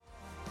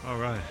All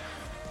right.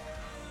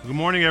 Good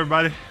morning,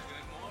 everybody.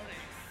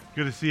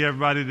 Good to see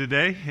everybody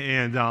today.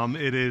 And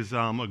it is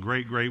a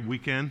great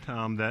weekend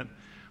that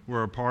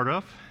we're a part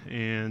of,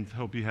 and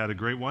hope you had a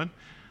great one.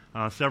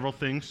 Several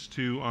things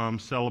to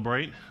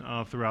celebrate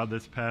throughout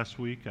this past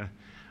week.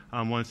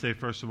 I want to say,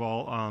 first of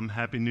all,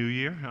 Happy New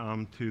Year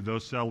to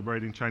those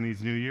celebrating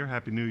Chinese New Year.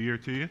 Happy New Year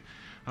to you.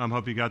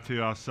 Hope you got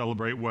to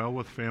celebrate well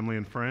with family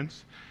and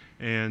friends.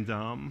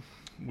 And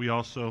we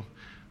also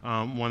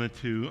wanted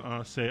to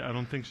say, I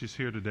don't think she's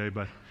here today,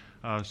 but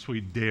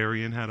sweet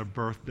Darian had a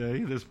birthday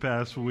this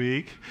past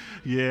week.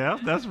 Yeah,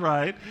 that's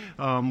right.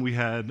 We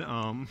had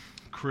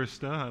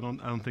Krista. I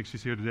don't think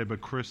she's here today, but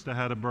Krista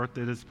had a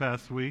birthday this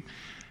past week.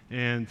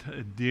 And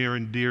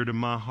dear to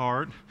my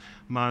heart,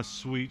 my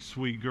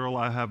sweet girl.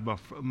 I have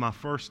my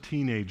first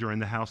teenager in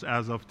the house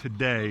as of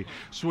today.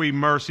 Sweet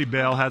Mercy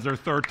Bell has her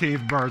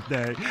 13th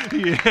birthday.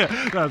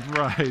 Yeah, that's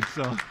right.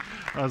 So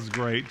that's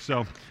great.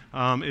 So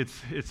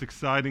it's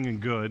exciting and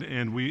good.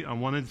 And I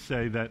wanted to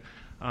say that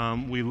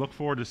we look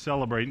forward to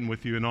celebrating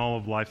with you in all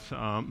of life's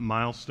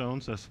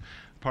milestones. That's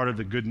part of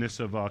the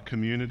goodness of our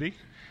community.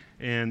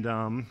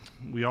 And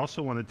we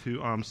also wanted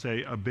to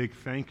say a big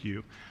thank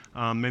you.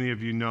 Many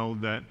of you know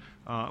that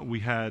we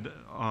had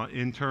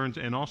interns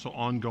and also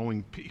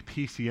ongoing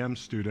PCM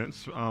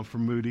students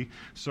from Moody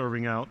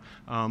serving out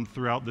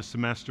throughout the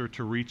semester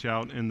to reach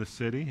out in the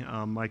city.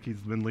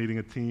 Mikey's been leading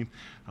a team.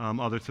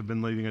 Others have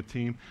been leading a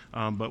team.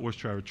 But where's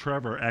Trevor?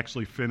 Trevor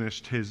actually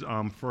finished his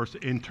first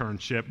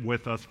internship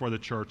with us for the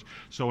church,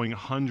 sowing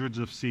hundreds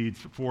of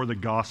seeds for the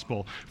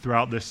gospel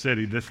throughout this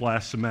city this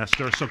last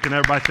semester. So can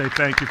everybody say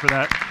thank you for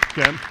that,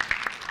 Ken?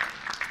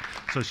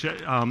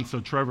 So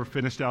Trevor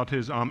finished out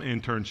his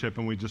internship,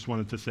 and we just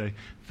wanted to say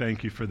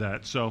thank you for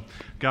that. So,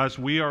 guys,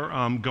 we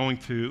are going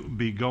to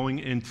be going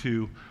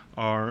into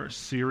our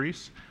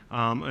series,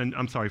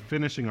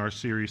 finishing our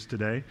series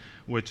today,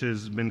 which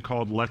has been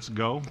called Let's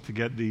Go, to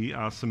get the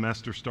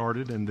semester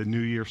started and the new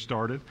year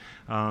started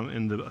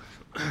in the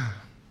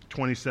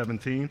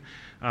 2017.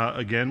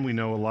 Again, we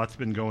know a lot's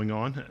been going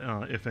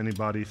on. If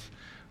anybody's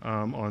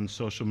on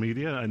social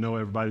media, I know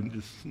everybody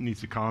just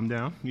needs to calm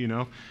down,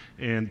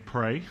 and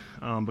pray,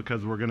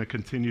 because we're going to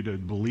continue to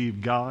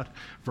believe God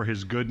for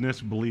His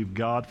goodness, believe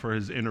God for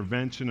His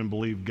intervention, and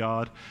believe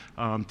God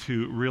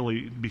to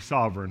really be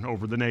sovereign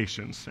over the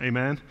nations.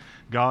 Amen?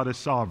 God is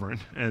sovereign,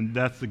 and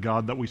that's the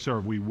God that we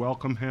serve. We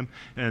welcome Him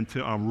and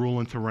to rule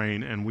and to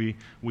reign, and we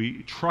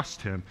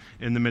trust Him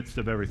in the midst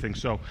of everything.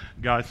 So,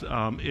 guys,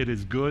 it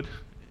is good.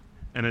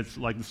 And it's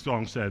like the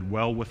song said,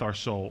 well with our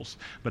souls.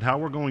 But how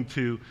we're going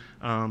to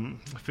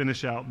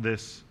finish out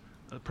this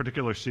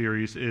particular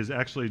series is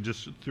actually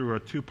just through a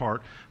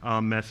two-part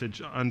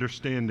message,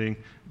 understanding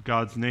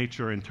God's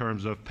nature in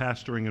terms of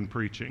pastoring and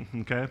preaching,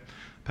 okay?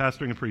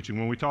 Pastoring and preaching.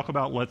 When we talk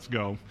about Let's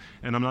Go,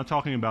 and I'm not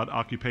talking about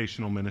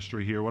occupational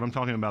ministry here, what I'm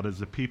talking about is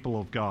the people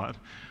of God,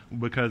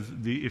 because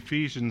the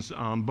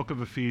book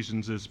of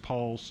Ephesians is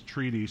Paul's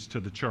treatise to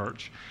the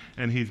church,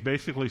 and he's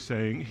basically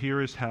saying,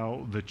 here is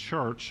how the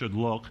church should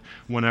look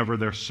whenever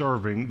they're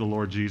serving the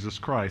Lord Jesus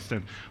Christ.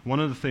 And one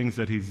of the things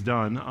that he's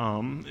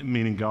done,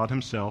 meaning God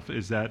himself,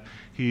 is that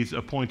he's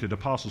appointed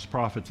apostles,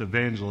 prophets,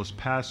 evangelists,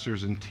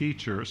 pastors, and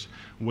teachers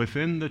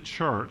within the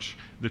church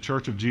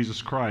of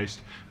Jesus Christ,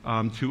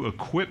 to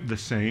equip the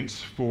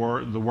saints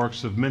for the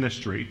works of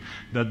ministry,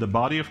 that the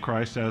body of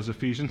Christ, as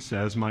Ephesians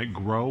says, might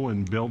grow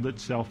and build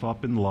itself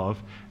up in love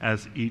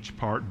as each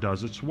part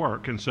does its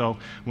work. And so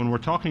when we're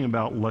talking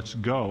about Let's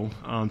Go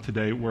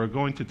today, we're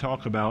going to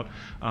talk about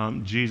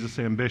Jesus'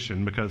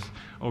 ambition, because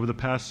over the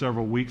past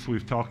several weeks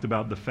we've talked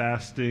about the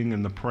fasting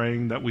and the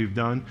praying that we've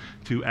done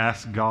to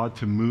ask God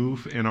to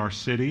move in our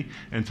city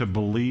and to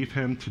believe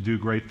Him to do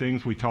great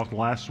things. We talked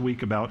last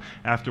week about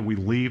after we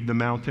leave the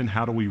mountain,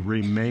 how do we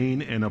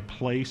remain in a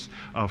place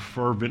of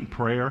fervent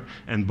prayer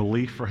and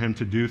belief for Him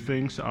to do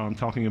things.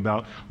 Talking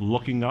about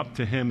looking up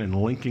to Him and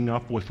linking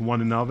up with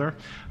one another.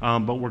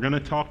 But we're going to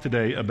talk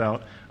today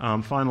about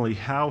finally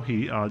how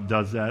He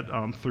does that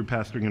through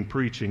pastoring and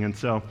preaching. And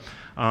so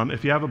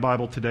if you have a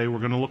Bible today, we're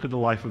going to look at the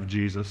life of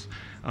Jesus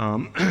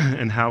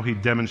and how He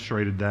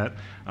demonstrated that.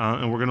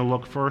 And we're going to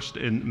look first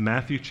in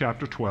Matthew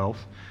chapter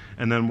 12,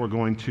 and then we're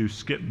going to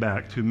skip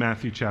back to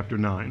Matthew chapter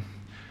 9.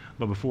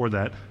 But before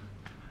that,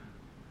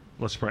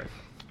 let's pray.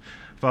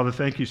 Father,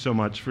 thank you so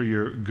much for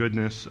your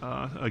goodness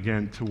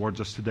again towards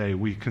us today.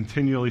 We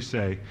continually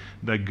say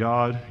that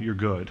God, you're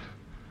good.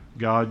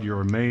 God,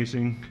 you're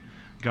amazing.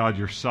 God,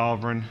 you're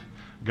sovereign.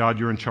 God,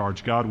 you're in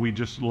charge. God, we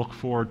just look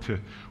forward to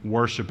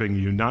worshiping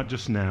you, not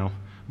just now,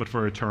 but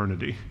for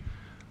eternity.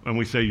 And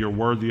we say you're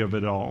worthy of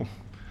it all.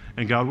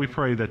 And God, we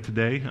pray that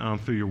today,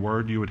 through your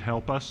word, you would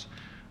help us.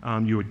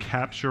 You would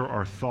capture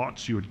our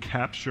thoughts. You would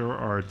capture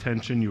our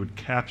attention. You would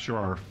capture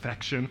our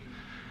affection.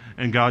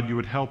 And God, you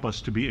would help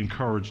us to be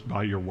encouraged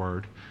by your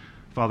word.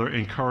 Father,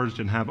 encouraged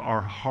and have our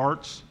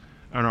hearts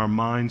and our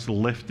minds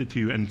lifted to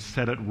you and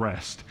set at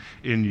rest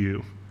in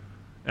you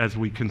as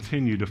we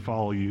continue to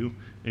follow you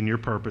in your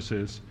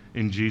purposes.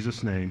 In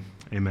Jesus' name,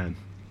 amen.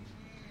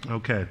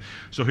 Okay,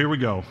 so here we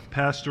go.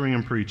 Pastoring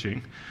and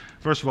preaching.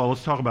 First of all,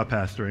 let's talk about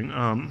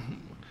pastoring.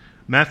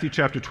 Matthew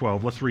chapter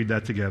 12, let's read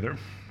that together.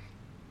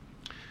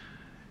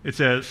 It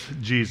says,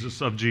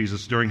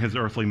 Jesus during his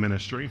earthly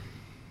ministry.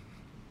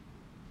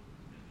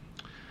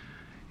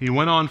 He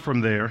went on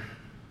from there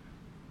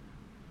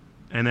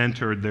and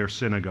entered their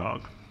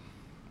synagogue.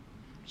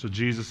 So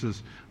Jesus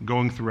is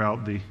going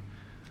throughout the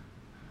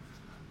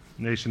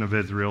nation of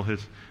Israel.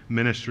 His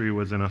ministry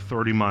was in a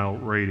 30-mile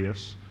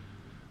radius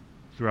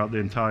throughout the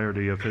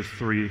entirety of his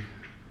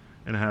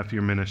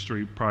 3.5-year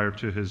ministry prior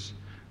to his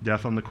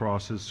death on the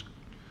cross, his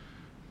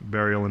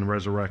burial and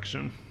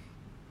resurrection.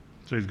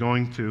 So he's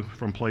going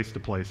from place to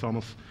place,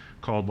 almost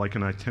called like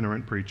an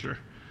itinerant preacher.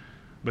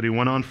 But he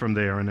went on from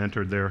there and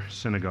entered their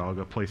synagogue,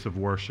 a place of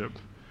worship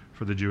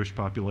for the Jewish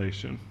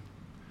population.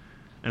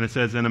 And it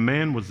says, and a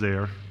man was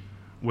there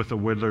with a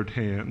withered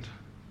hand.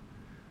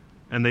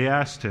 And they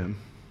asked him,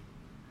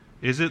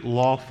 is it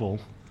lawful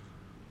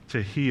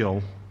to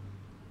heal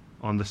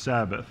on the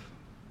Sabbath?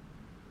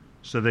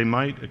 So they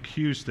might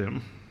accuse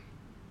him.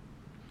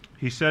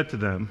 He said to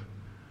them,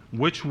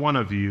 which one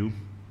of you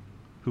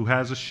who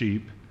has a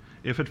sheep,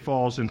 if it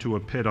falls into a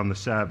pit on the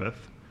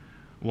Sabbath,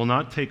 will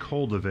not take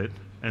hold of it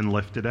and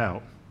lift it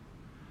out?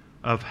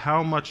 Of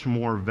how much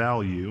more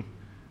value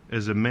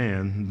is a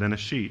man than a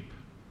sheep?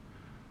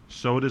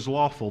 So it is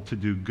lawful to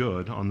do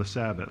good on the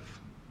Sabbath.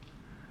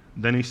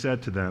 Then he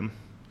said to them,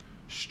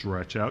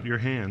 stretch out your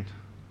hand.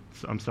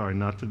 I'm sorry,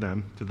 not to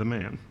them, to the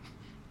man.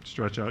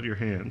 Stretch out your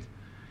hand.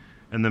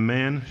 And the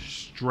man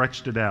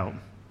stretched it out,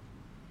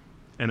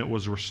 and it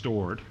was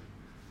restored,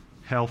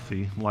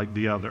 healthy like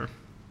the other.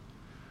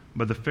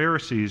 But the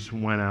Pharisees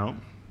went out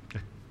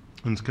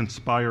and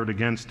conspired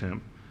against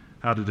him,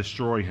 how to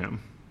destroy him.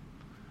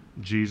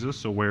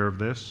 Jesus, aware of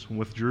this,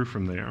 withdrew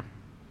from there.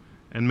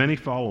 And many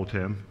followed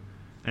him,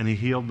 and he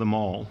healed them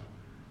all,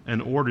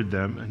 and ordered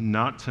them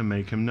not to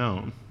make him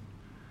known.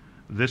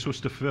 This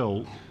was to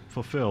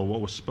fulfill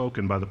what was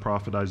spoken by the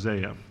prophet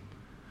Isaiah.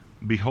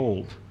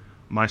 Behold,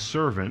 my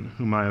servant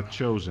whom I have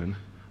chosen,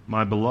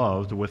 my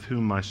beloved, with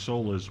whom my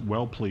soul is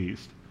well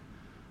pleased.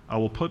 I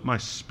will put my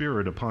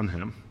spirit upon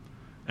him,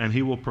 and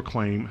he will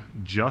proclaim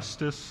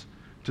justice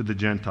to the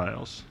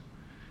Gentiles.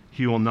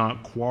 He will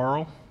not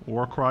quarrel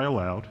or cry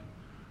aloud,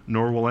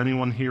 nor will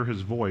anyone hear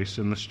his voice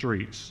in the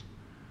streets.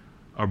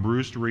 A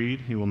bruised reed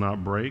he will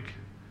not break,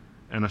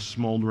 and a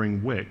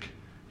smoldering wick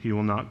he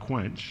will not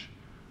quench,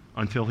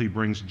 until he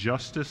brings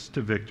justice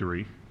to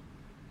victory,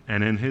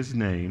 and in his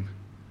name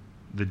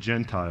the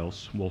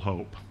Gentiles will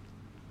hope.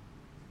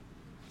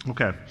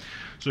 Okay,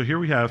 so here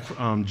we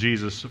have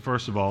Jesus.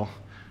 First of all,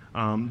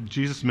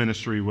 Jesus'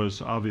 ministry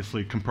was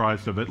obviously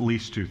comprised of at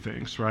least two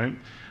things, right?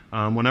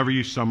 Whenever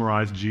you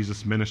summarize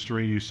Jesus'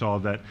 ministry, you saw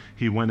that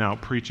he went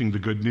out preaching the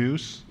good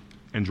news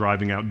and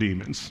driving out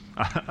demons.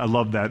 I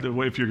love that.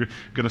 If you're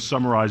going to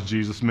summarize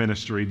Jesus'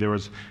 ministry, there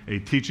was a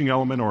teaching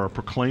element or a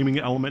proclaiming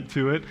element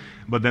to it,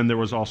 but then there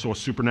was also a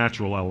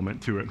supernatural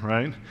element to it,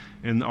 right?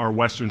 In our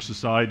Western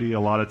society, a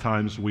lot of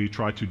times we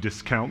try to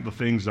discount the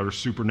things that are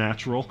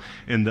supernatural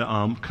in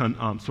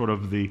the sort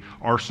of the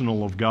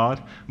arsenal of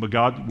God, but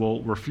God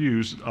will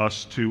refuse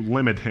us to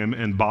limit him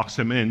and box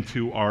him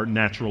into our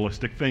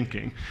naturalistic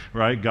thinking,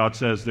 right? God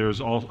says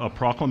there's a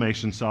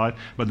proclamation side,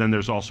 but then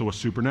there's also a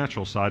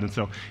supernatural side. And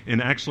so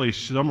in actually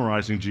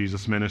summarizing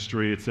Jesus'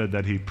 ministry, it said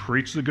that he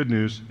preached the good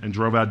news and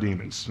drove out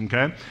demons,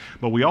 okay?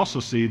 But we also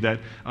see that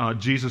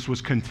Jesus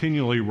was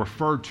continually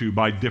referred to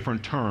by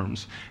different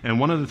terms. And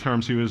one of the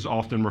terms he was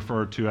often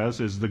referred to as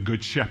is the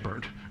Good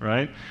Shepherd,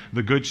 right?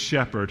 The Good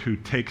Shepherd who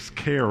takes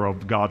care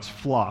of God's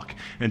flock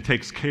and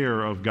takes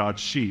care of God's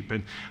sheep.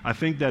 And I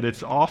think that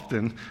it's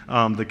often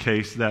the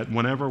case that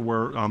whenever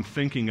we're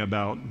thinking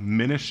about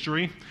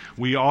ministry,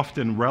 we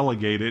often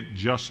relegate it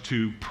just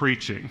to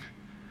preaching.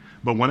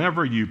 But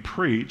whenever you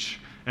preach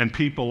and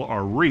people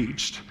are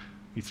reached,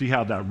 you see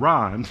how that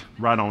rhymed,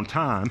 right on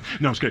time.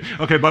 No, I'm just kidding.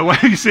 Okay, but when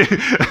you see,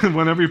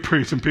 whenever you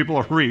preach and people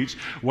are reached,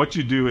 what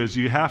you do is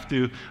you have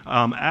to,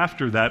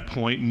 after that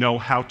point, know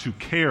how to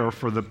care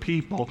for the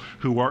people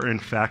who are in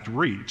fact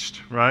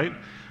reached, right?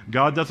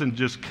 God doesn't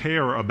just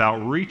care about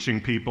reaching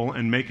people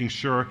and making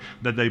sure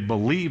that they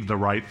believe the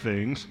right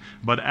things,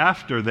 but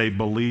after they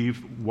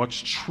believe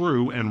what's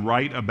true and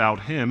right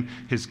about him,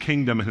 his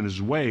kingdom, and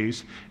his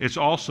ways, it's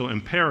also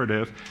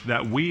imperative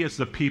that we as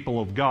the people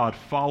of God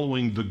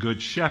following the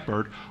Good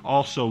Shepherd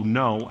also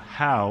know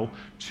how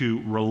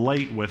to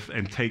relate with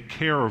and take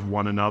care of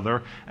one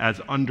another as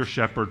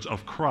under-shepherds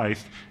of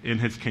Christ in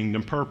his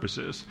kingdom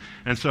purposes.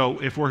 And so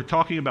if we're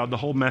talking about the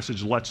whole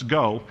message, let's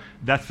go,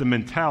 that's the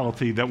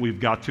mentality that we've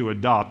got to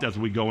adopt as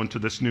we go into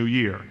this new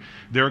year.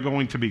 There are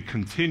going to be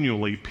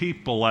continually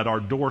people at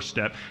our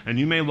doorstep, and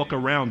you may look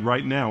around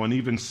right now and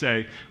even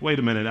say, wait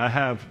a minute, I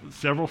have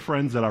several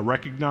friends that I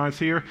recognize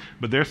here,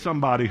 but there's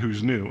somebody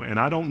who's new, and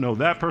I don't know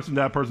that person,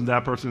 that person,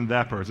 that person,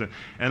 that person.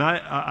 And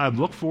I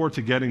look forward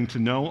to getting to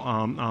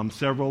know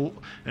several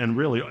and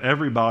really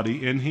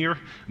everybody in here,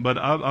 but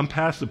I'm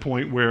past the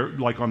point where,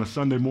 like on a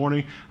Sunday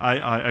morning,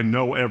 I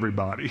know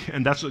everybody,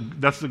 and that's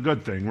the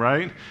good thing,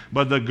 right?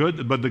 But the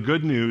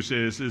good news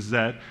is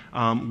that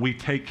that we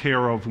take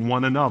care of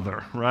one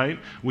another, right?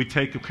 We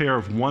take care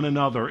of one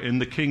another in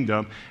the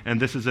kingdom, and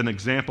this is an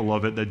example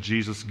of it that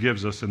Jesus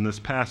gives us in this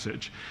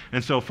passage.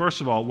 And so,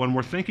 first of all, when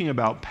we're thinking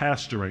about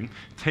pastoring,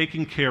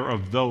 taking care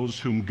of those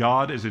whom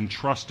God is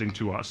entrusting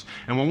to us,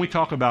 and when we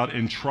talk about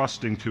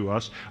entrusting to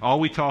us, all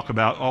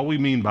we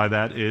mean by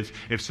that is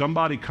if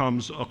somebody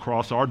comes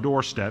across our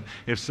doorstep,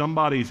 if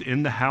somebody's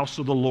in the house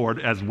of the Lord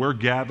as we're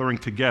gathering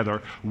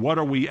together, what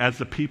are we as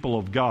the people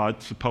of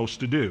God supposed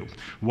to do?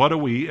 What are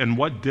we, and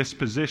what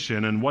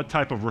disposition and what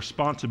type of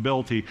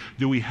responsibility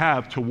do we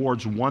have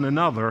towards one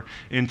another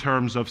in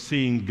terms of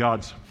seeing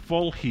God's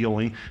full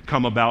healing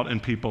come about in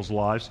people's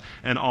lives,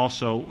 and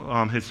also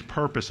his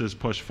purposes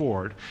pushed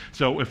forward.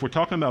 So if we're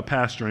talking about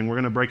pastoring, we're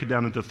going to break it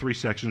down into 3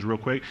 sections real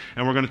quick,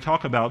 and we're going to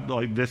talk about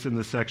like this in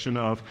the section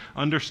of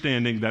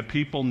understanding that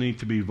people need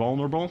to be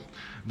vulnerable,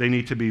 they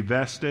need to be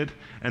vested,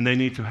 and they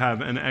need to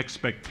have an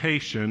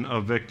expectation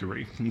of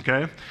victory.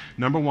 Okay?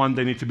 Number 1,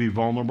 they need to be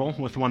vulnerable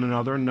with one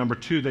another. Number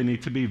 2, they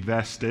need to be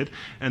vested.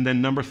 And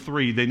then number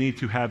 3, they need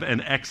to have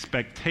an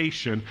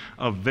expectation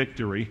of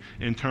victory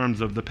in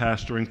terms of the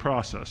pastoring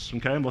process.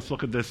 Okay? Let's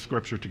look at this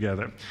scripture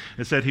together.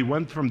 It said, he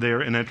went from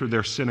there and entered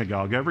their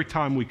synagogue. Every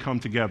time we come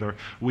together,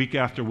 week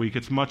after week,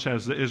 it's much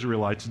as the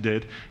Israelites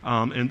did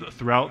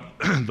throughout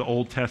the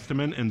Old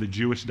Testament in the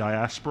Jewish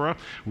diaspora,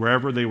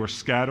 wherever they were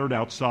scattered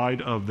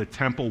outside of the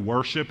temple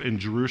worship in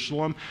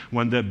Jerusalem.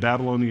 When the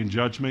Babylonian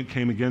judgment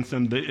came against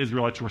them, the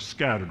Israelites were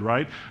scattered,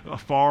 right?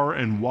 Far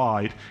and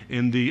wide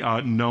in the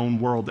known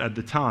world at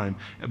the time.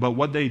 But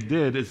what they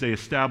did is they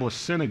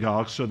established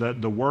synagogues so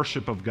that the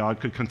worship of God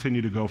could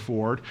continue to go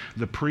forward.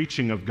 The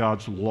preaching of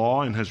God's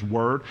law and his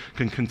word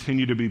can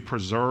continue to be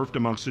preserved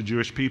amongst the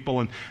Jewish people.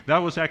 And that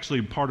was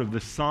actually part of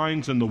the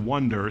signs and the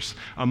wonders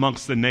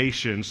amongst the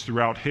nations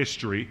throughout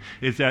history,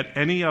 is that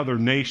any other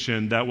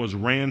nation that was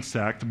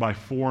ransacked by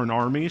foreign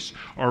armies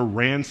or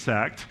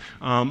ransacked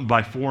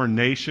by foreign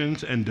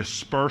nations and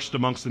dispersed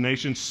amongst the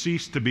nations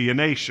ceased to be a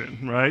nation,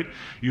 right?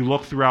 You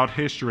look throughout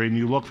history, and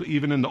you look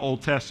even in the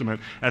Old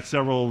Testament at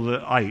several of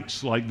the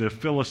ites, like the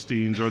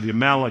Philistines or the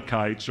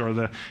Amalekites or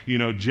the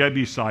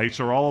Jebusites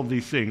or all of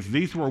these things.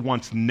 These were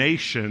once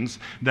nations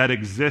that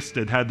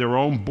existed, had their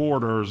own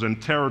borders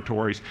and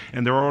territories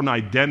and their own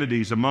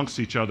identities amongst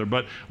each other.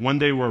 But when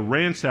they were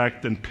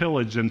ransacked and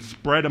pillaged and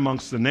spread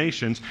amongst the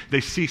nations,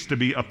 they ceased to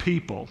be a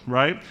people,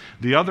 right?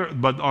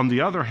 But on the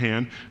other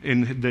hand,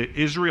 in the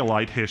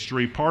Israelite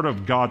history, part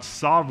of God's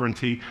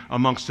sovereignty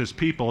amongst his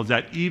people is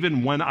that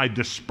even when I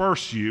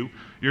disperse you,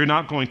 you're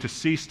not going to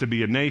cease to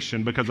be a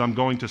nation, because I'm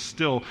going to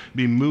still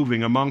be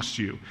moving amongst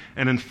you.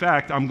 And in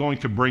fact, I'm going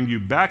to bring you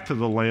back to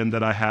the land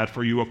that I had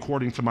for you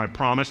according to my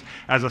promise,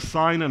 as a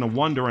sign and a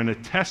wonder and a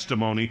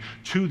testimony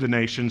to the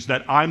nations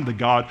that I'm the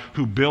God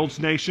who builds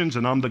nations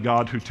and I'm the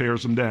God who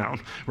tears them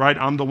down, right?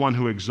 I'm the one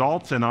who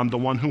exalts and I'm the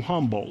one who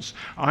humbles.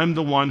 I'm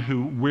the one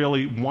who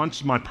really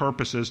wants my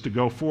purposes to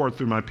go forward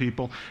through my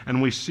people, and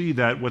we see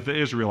that with the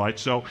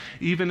Israelites. So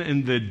even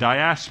in the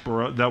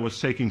diaspora that was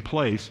taking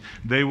place,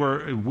 they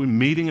were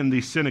meeting in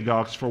these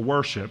synagogues for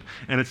worship,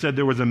 and it said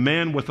there was a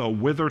man with a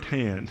withered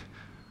hand.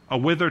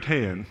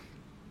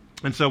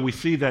 And so we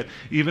see that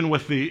even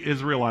with the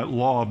Israelite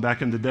law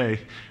back in the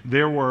day,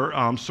 there were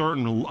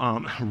certain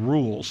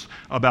rules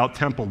about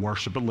temple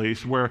worship, at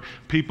least, where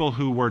people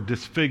who were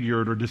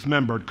disfigured or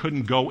dismembered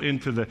couldn't go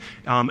into the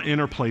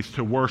inner place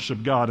to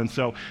worship God. And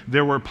so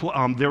there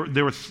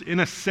was, in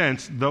a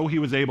sense, though he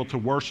was able to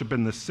worship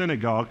in the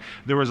synagogue,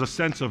 there was a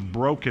sense of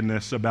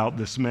brokenness about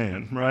this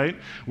man, right?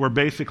 Where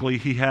basically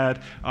he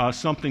had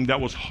something that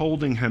was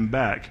holding him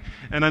back.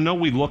 And I know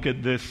we look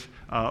at this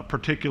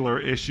particular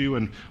issue,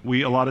 and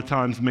we a lot of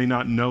times may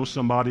not know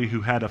somebody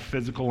who had a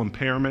physical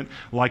impairment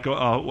like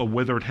a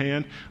withered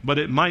hand, but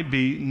it might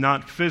be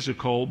not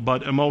physical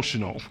but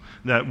emotional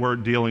that we're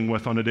dealing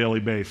with on a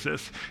daily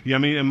basis. Yeah, I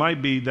mean, it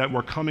might be that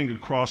we're coming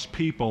across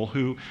people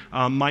who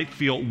might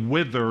feel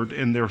withered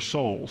in their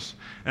souls.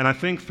 And I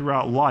think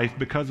throughout life,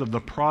 because of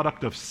the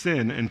product of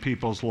sin in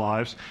people's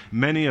lives,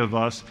 many of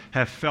us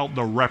have felt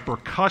the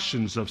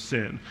repercussions of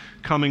sin,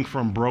 coming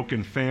from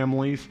broken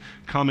families,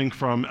 coming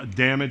from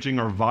damaging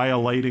or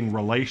violating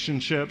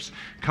relationships,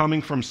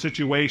 coming from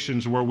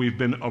situations where we've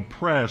been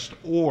oppressed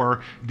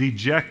or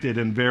dejected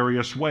in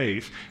various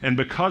ways. And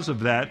because of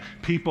that,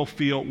 people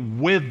feel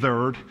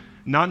withered,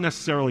 not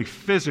necessarily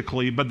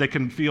physically, but they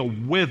can feel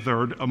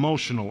withered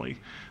emotionally.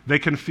 They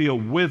can feel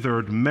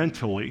withered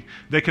mentally.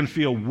 They can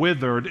feel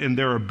withered in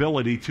their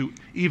ability to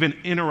even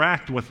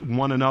interact with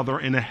one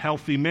another in a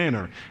healthy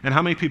manner. And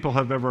how many people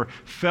have ever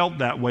felt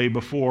that way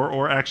before,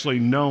 or actually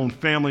known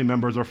family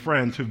members or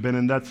friends who've been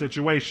in that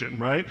situation,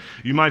 right?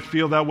 You might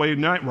feel that way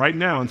right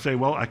now and say,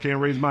 well, I can't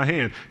raise my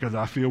hand because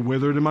I feel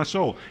withered in my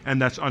soul.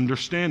 And that's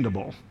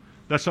understandable.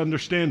 That's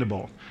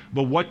understandable.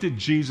 But what did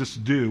Jesus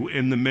do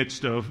in the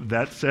midst of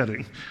that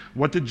setting?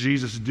 What did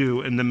Jesus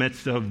do in the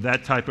midst of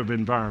that type of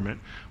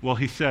environment? Well,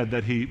 he said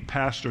that he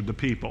pastored the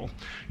people.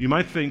 You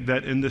might think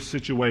that in this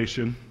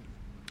situation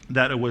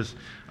that it was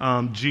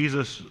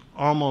Jesus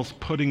almost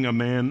putting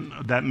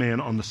that man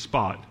on the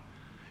spot.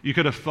 You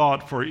could have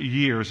thought for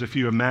years, if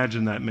you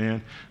imagine that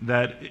man,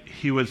 that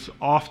he was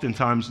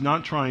oftentimes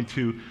not trying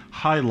to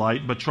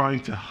highlight, but trying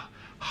to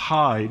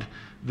hide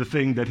the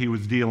thing that he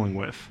was dealing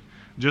with.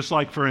 Just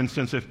like, for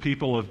instance, if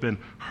people have been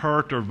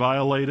hurt or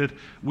violated,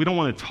 we don't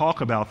want to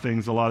talk about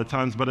things a lot of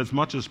times, but as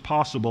much as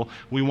possible,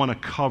 we want to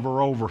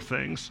cover over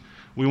things.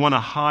 We want to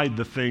hide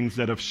the things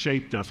that have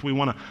shaped us. We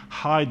want to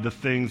hide the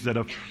things that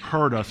have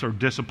hurt us or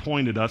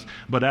disappointed us,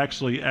 but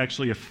actually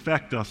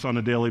affect us on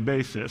a daily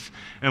basis.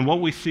 And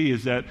what we see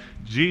is that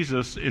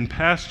Jesus, in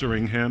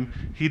pastoring him,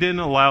 he didn't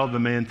allow the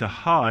man to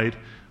hide,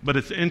 but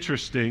it's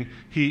interesting,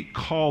 he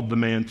called the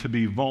man to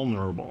be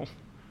vulnerable.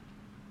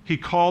 He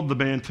called the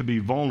man to be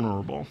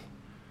vulnerable.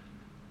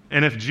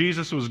 And if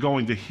Jesus was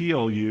going to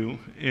heal you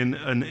in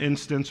an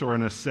instance or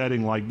in a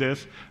setting like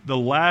this, the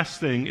last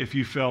thing, if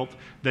you felt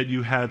that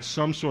you had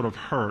some sort of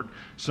hurt,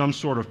 some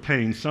sort of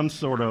pain, some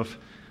sort of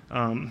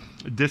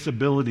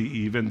disability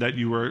even that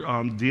you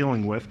were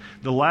dealing with,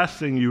 the last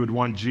thing you would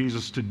want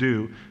Jesus to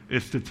do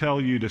is to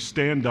tell you to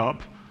stand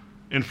up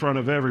in front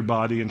of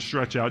everybody and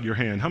stretch out your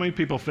hand. How many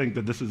people think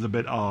that this is a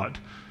bit odd?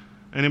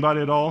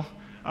 Anybody at all?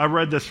 I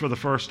read this for the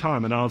first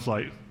time and I was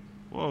like,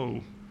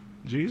 whoa,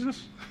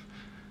 Jesus?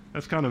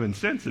 That's kind of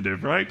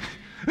insensitive, right?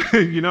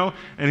 You know?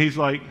 And he's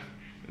like,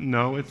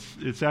 no,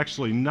 it's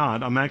actually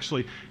not. I'm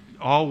actually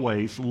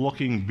always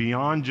looking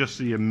beyond just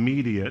the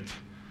immediate.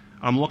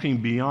 I'm looking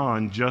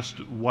beyond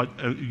just what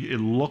it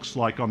looks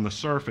like on the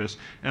surface,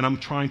 and I'm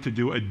trying to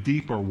do a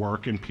deeper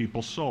work in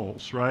people's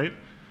souls, right?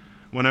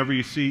 Whenever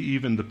you see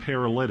even the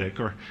paralytic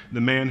or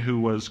the man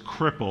who was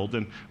crippled,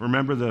 and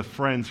remember the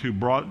friends who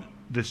brought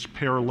this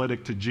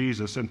paralytic to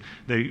Jesus, and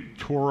they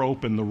tore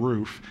open the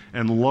roof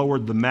and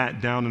lowered the mat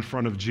down in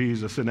front of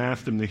Jesus and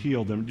asked him to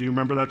heal them. Do you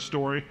remember that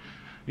story?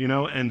 You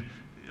know, and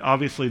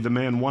obviously the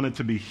man wanted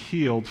to be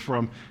healed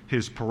from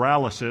his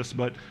paralysis,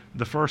 but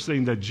the first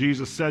thing that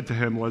Jesus said to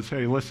him was,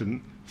 hey,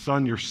 listen,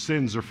 son, your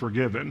sins are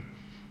forgiven.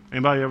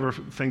 Anybody ever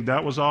think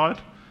that was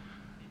odd?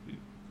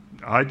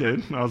 I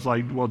did. I was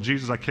like, well,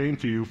 Jesus, I came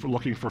to you for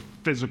looking for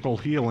physical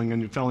healing,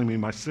 and you're telling me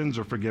my sins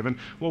are forgiven.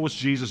 What was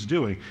Jesus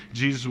doing?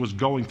 Jesus was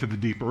going to the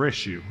deeper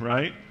issue,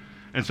 right?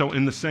 And so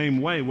in the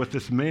same way with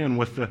this man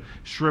with the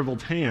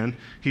shriveled hand,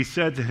 he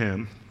said to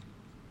him,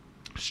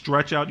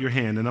 stretch out your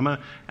hand. And I'm going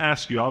to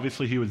ask you,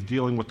 obviously he was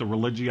dealing with the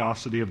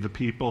religiosity of the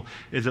people.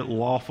 Is it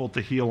lawful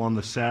to heal on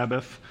the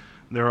Sabbath?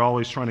 They're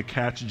always trying to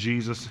catch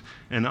Jesus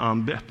and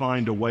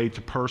find a way to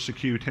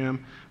persecute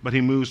him. But he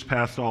moves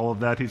past all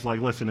of that. He's like,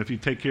 listen, if you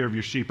take care of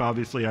your sheep,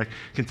 obviously I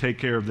can take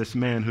care of this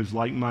man who's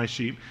like my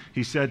sheep.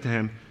 He said to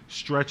him,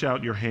 stretch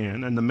out your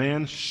hand. And the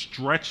man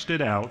stretched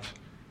it out,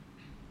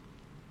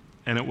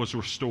 and it was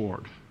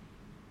restored.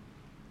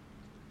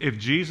 If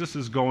Jesus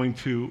is going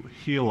to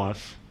heal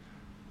us,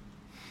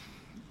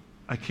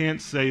 I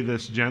can't say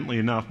this gently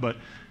enough, but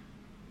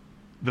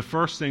the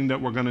first thing that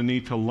we're going to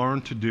need to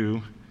learn to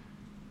do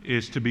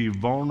is to be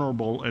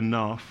vulnerable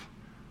enough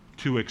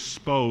to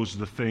expose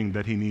the thing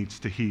that he needs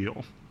to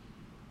heal.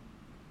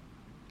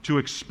 To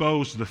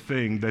expose the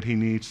thing that he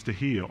needs to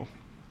heal.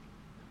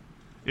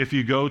 If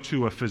you go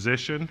to a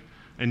physician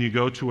and you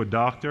go to a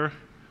doctor,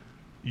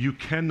 you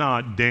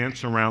cannot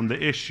dance around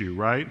the issue,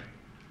 right?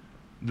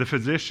 The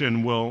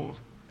physician will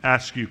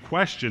ask you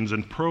questions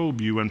and probe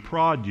you and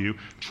prod you,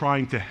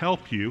 trying to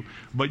help you,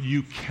 but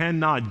you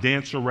cannot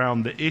dance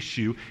around the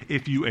issue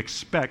if you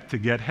expect to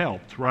get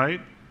helped,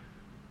 right?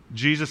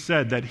 Jesus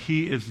said that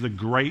he is the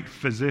great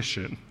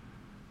physician.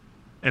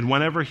 And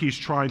whenever he's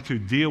trying to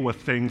deal with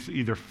things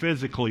either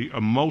physically,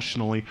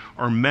 emotionally,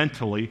 or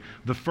mentally,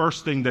 the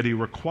first thing that he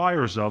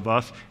requires of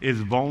us is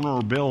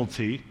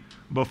vulnerability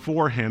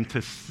before him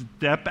to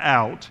step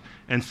out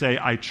and say,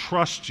 I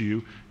trust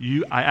you.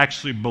 I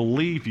actually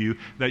believe you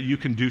that you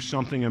can do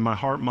something in my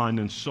heart, mind,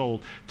 and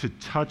soul to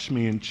touch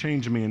me and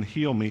change me and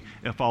heal me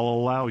if I'll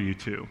allow you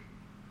to.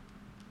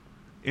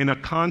 In a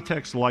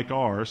context like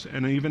ours,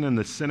 and even in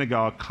the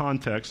synagogue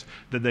context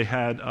that they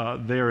had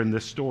there in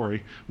this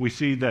story, we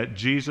see that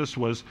Jesus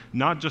was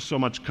not just so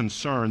much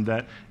concerned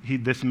that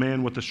this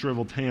man with the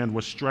shriveled hand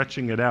was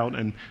stretching it out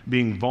and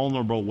being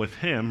vulnerable with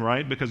him,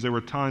 right? Because there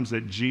were times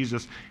that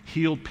Jesus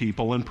healed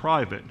people in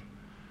private.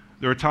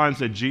 There are times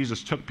that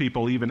Jesus took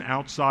people even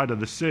outside of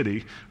the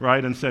city,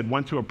 right, and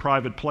went to a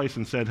private place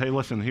and said, hey,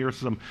 listen, here's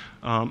some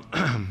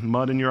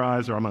mud in your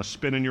eyes, or I'm going to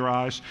spit in your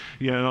eyes.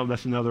 You know,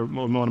 that's another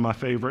one of my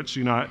favorites.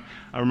 You know,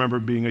 I remember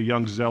being a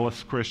young,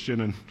 zealous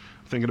Christian and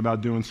thinking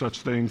about doing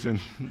such things, and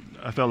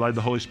I felt like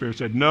the Holy Spirit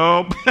said,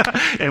 nope.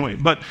 Anyway,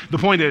 but the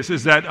point is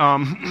that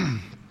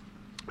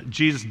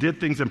Jesus did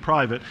things in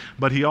private,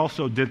 but he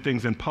also did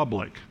things in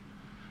public.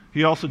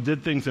 He also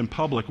did things in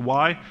public.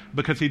 Why?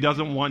 Because he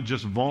doesn't want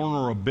just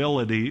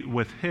vulnerability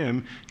with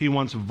him. He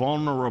wants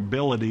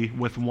vulnerability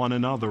with one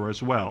another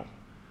as well.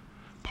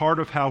 Part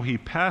of how he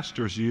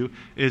pastors you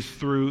is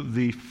through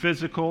the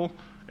physical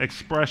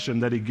expression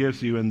that he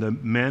gives you in the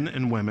men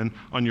and women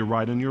on your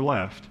right and your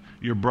left.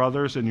 your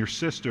brothers and your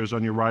sisters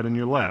on your right and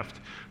your left,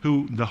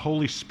 who the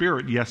Holy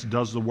Spirit, yes,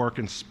 does the work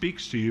and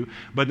speaks to you,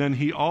 but then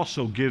he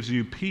also gives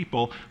you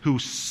people who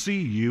see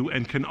you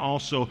and can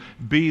also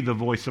be the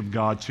voice of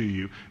God to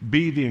you,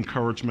 be the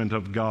encouragement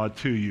of God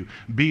to you,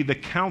 be the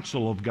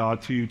counsel of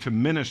God to you to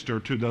minister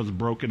to those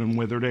broken and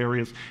withered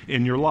areas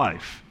in your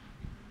life.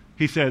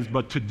 He says,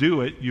 but to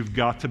do it, you've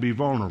got to be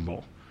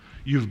vulnerable.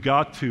 You've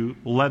got to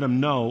let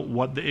them know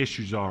what the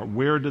issues are.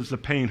 Where does the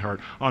pain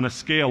hurt? On a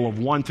scale of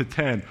 1 to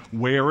 10,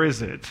 where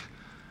is it?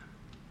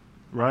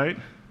 Right?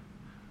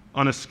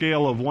 On a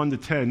scale of 1 to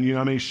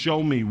 10,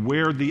 show me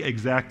where the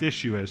exact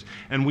issue is.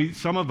 And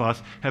some of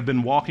us have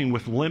been walking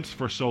with limps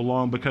for so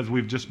long because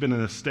we've just been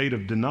in a state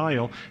of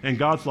denial. And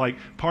God's like,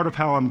 part of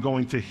how I'm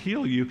going to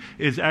heal you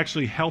is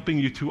actually helping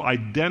you to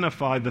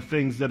identify the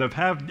things that have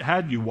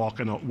had you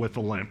walking with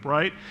a limp,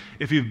 right?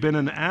 If you've been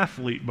an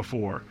athlete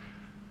before,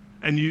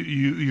 and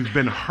you've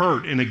been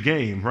hurt in a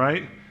game,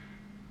 right?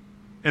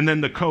 And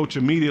then the coach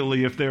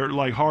immediately, if they're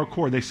like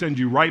hardcore, they send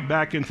you right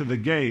back into the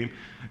game.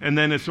 And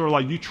then it's sort of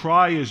like you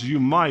try as you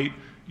might,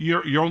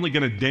 you're only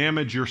going to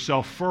damage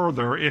yourself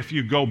further if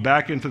you go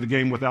back into the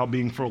game without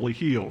being fully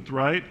healed,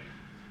 right?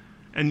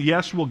 And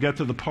yes, we'll get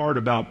to the part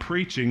about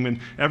preaching, and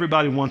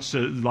everybody wants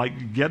to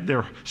get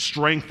their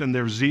strength and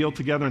their zeal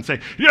together and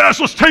say, yes,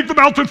 let's take the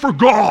mountain for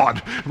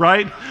God,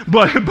 right?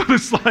 But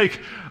it's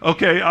like,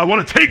 okay, I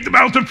want to take the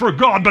mountain for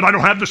God, but I don't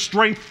have the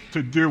strength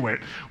to do it.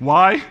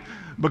 Why?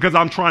 Because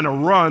I'm trying to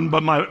run,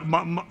 but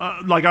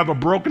I have a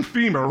broken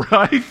femur,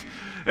 right?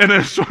 And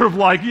it's sort of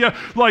like,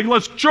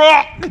 let's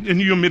jump, and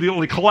you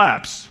immediately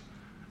collapse.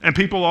 And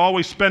people are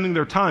always spending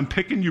their time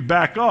picking you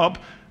back up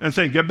and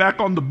saying, get back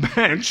on the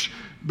bench,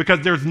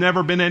 because there's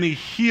never been any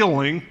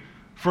healing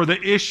for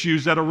the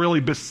issues that are really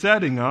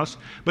besetting us.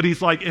 But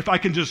he's like, if I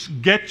can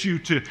just get you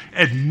to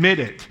admit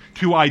it,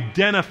 to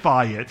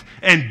identify it,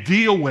 and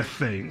deal with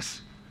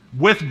things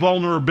with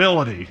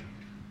vulnerability,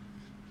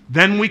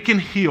 then we can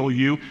heal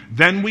you,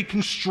 then we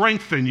can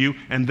strengthen you,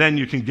 and then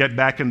you can get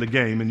back in the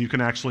game and you can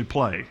actually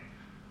play.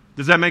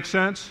 Does that make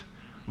sense?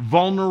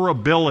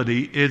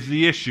 Vulnerability is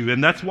the issue,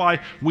 and that's why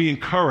we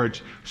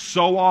encourage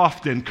so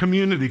often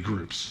community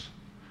groups.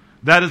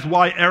 That is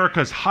why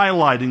Erica's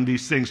highlighting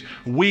these things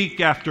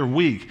week after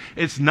week.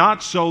 It's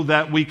not so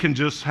that we can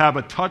just have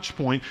a touch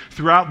point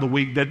throughout the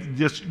week that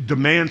just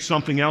demands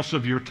something else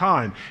of your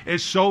time.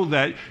 It's so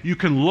that you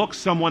can look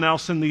someone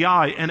else in the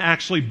eye and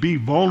actually be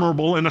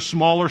vulnerable in a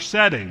smaller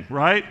setting,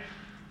 right?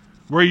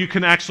 Where you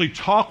can actually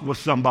talk with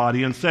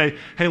somebody and say,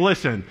 hey,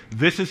 listen,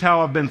 this is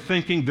how I've been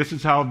thinking, this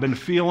is how I've been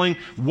feeling.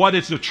 What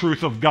is the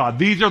truth of God?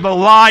 These are the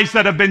lies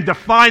that have been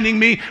defining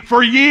me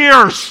for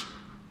years.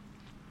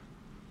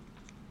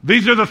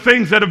 These are the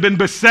things that have been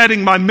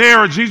besetting my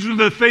marriage. These are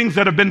the things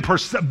that have been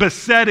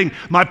besetting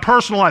my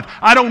personal life.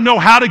 I don't know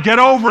how to get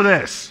over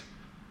this.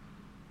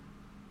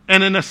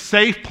 And in a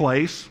safe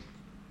place,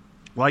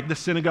 like the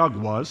synagogue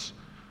was,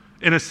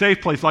 in a safe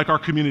place like our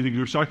community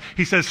groups are,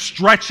 he says,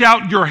 stretch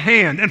out your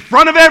hand in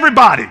front of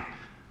everybody.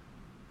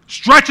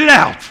 Stretch it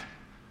out.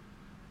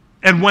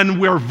 And when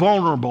we're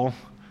vulnerable,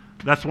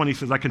 that's when he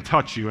says, I can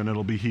touch you and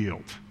it'll be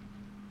healed.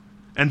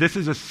 And this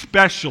is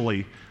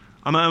especially,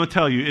 I'm going to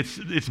tell you,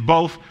 it's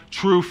both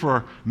true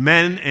for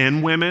men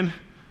and women.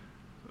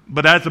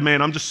 But as a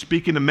man, I'm just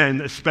speaking to men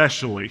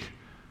especially.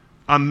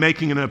 I'm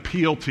making an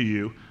appeal to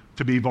you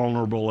to be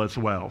vulnerable as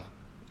well.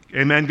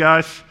 Amen,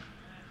 guys?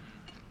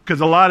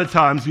 Because a lot of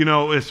times,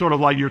 it's sort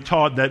of like you're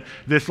taught that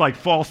this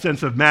false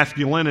sense of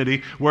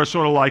masculinity, where it's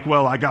sort of like,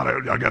 well, I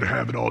gotta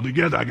have it all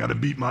together. I gotta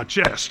beat my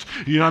chest.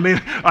 You know what I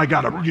mean? I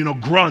gotta,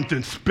 grunt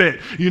and spit.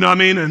 You know what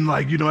I mean? And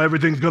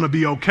everything's gonna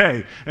be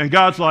okay. And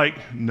God's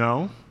like,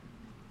 no.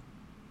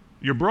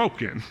 You're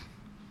broken.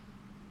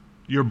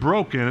 You're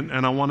broken,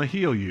 and I want to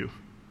heal you.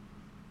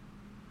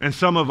 And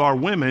some of our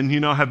women,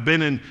 have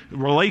been in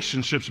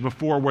relationships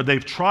before where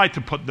they've tried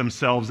to put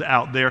themselves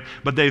out there,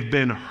 but they've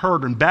been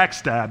hurt and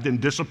backstabbed and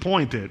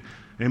disappointed.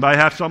 Anybody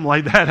have something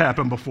like that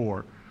happen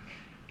before?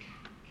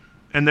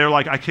 And they're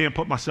like, I can't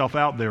put myself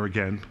out there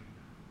again.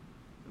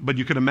 But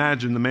you can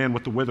imagine the man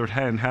with the withered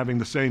hand having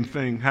the same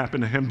thing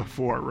happen to him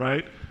before,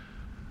 right?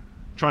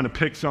 Trying to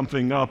pick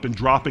something up and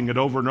dropping it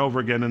over and over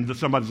again, and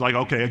somebody's like,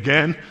 okay,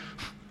 again?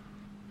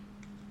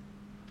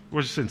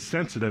 We're just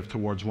insensitive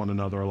towards one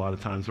another a lot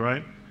of times,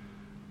 right?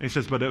 And he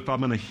says, but if I'm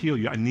going to heal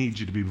you, I need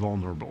you to be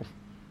vulnerable.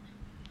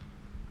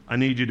 I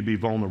need you to be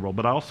vulnerable,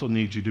 but I also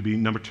need you to be,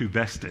 number 2,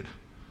 vested.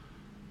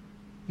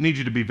 I need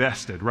you to be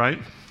vested, right?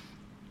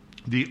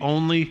 The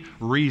only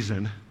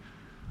reason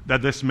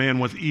that this man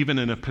was even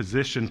in a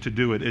position to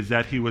do it is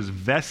that he was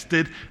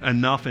vested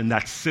enough in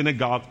that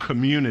synagogue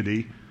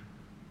community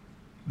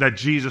that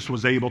Jesus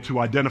was able to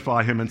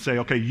identify him and say,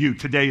 okay,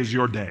 today is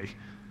your day.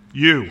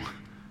 You,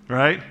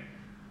 right?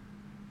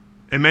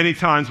 And many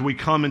times we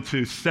come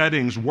into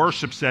settings,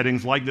 worship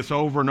settings like this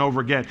over and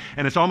over again,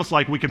 and it's almost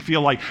like we can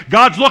feel like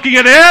God's looking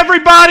at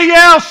everybody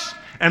else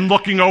and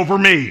looking over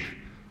me,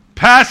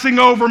 passing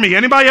over me.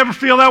 Anybody ever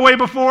feel that way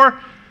before?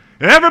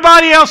 And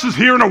everybody else is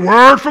hearing a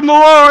word from the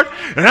Lord.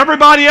 And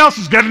everybody else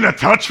is getting a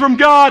touch from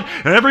God.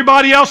 And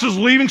everybody else is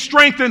leaving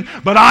strengthened.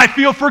 But I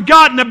feel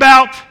forgotten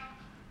about.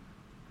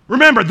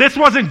 Remember, this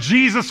wasn't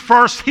Jesus'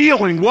 first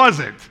healing, was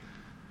it?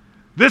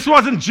 This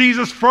wasn't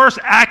Jesus' first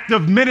act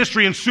of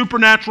ministry and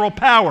supernatural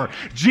power.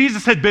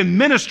 Jesus had been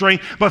ministering,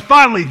 but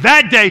finally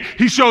that day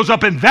he shows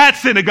up in that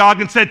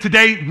synagogue and said,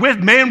 today,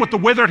 man with the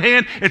withered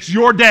hand, it's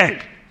your day.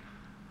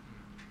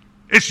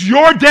 It's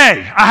your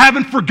day. I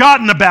haven't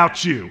forgotten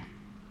about you.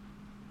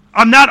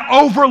 I'm not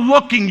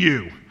overlooking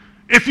you.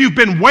 If you've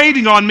been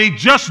waiting on me,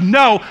 just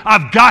know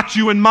I've got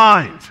you in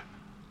mind.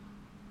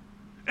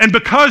 And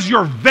because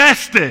you're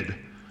vested,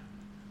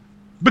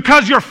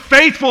 because you're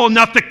faithful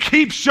enough to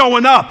keep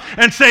showing up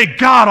and say,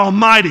 God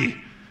Almighty,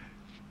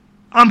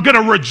 I'm going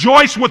to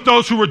rejoice with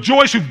those who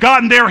rejoice, who've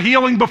gotten their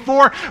healing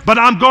before, but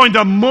I'm going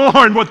to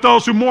mourn with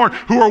those who mourn,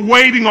 who are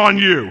waiting on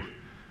you.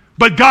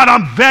 But God,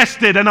 I'm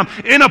vested and I'm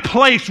in a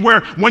place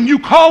where when you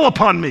call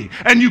upon me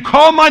and you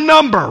call my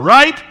number,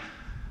 right?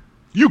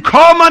 You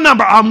call my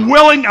number, I'm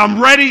willing, I'm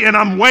ready, and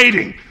I'm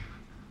waiting.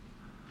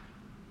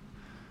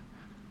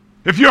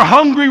 If you're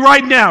hungry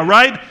right now,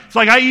 right? It's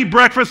like I eat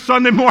breakfast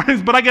Sunday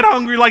mornings, but I get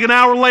hungry like an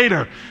hour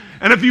later.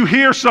 And if you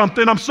hear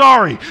something, I'm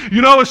sorry.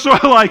 You know, it's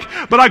sort of like,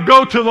 but I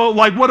go to the,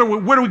 like, where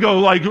do we go?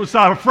 Like, it's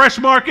a Fresh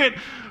Market,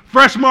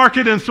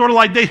 and sort of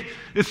like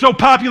it's so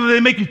popular they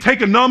make you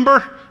take a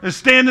number and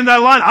stand in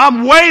that line.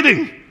 I'm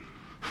waiting.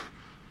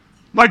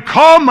 Like,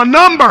 call my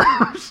number.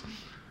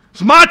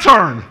 It's my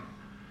turn.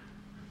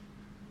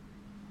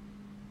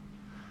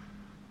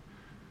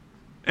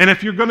 And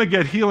if you're going to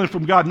get healing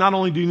from God, not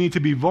only do you need to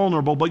be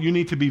vulnerable, but you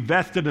need to be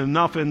vested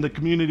enough in the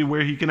community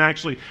where He can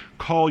actually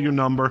call your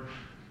number,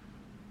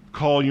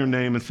 call your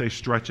name, and say,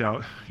 stretch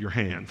out your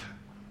hand.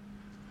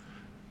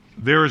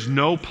 There is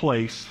no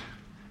place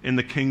in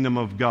the kingdom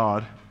of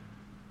God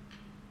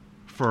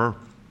for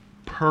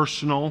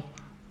personal,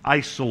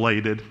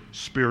 isolated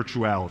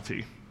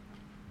spirituality.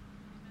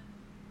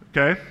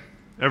 Okay?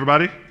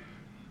 Everybody?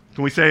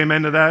 Can we say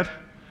amen to that?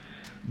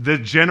 The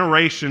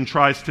generation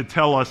tries to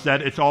tell us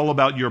that it's all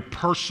about your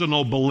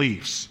personal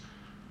beliefs,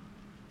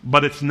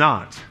 but it's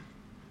not.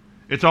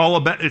 It's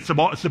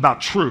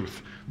about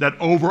truth that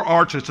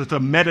overarches. It's a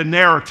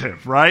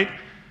meta-narrative, right?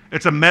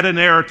 It's a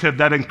meta-narrative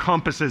that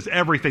encompasses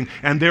everything,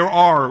 and there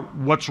are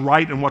what's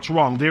right and what's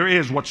wrong. There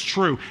is what's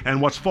true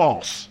and what's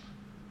false.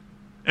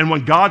 And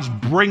when God's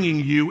bringing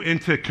you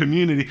into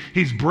community,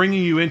 He's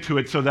bringing you into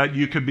it so that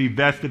you could be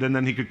vested, and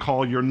then He could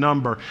call your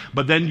number.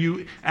 But then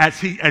you,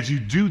 as you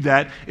do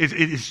that,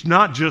 it's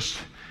not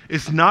just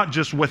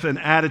with an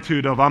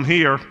attitude of I'm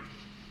here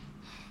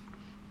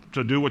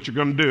to do what you're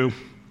going to do.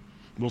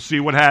 We'll see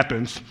what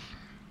happens.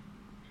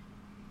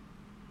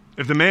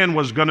 If the man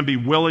was going to be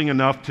willing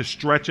enough to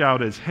stretch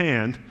out his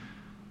hand,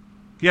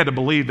 he had to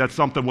believe that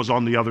something was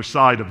on the other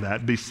side of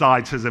that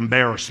besides his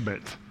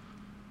embarrassment.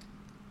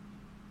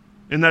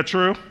 Isn't that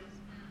true?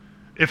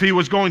 If he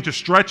was going to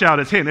stretch out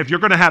his hand, if you're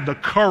going to have the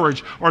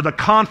courage or the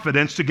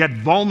confidence to get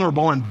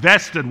vulnerable and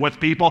vested with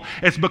people,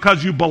 it's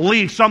because you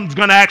believe something's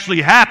going to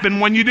actually happen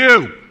when you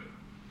do.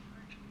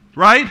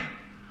 Right?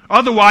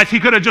 Otherwise,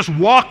 he could have just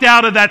walked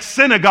out of that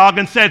synagogue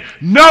and said,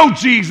 "No,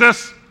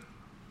 Jesus,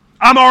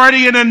 I'm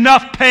already in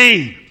enough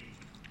pain.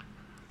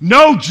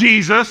 No,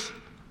 Jesus,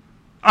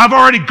 I've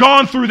already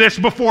gone through this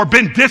before,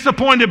 been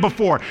disappointed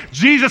before.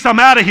 Jesus, I'm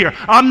out of here.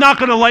 I'm not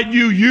going to let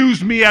you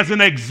use me as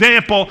an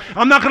example.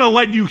 I'm not going to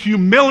let you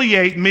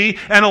humiliate me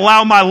and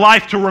allow my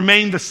life to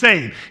remain the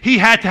same." He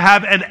had to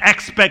have an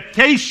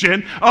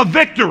expectation of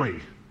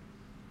victory.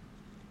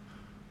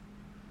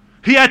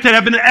 He had to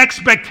have an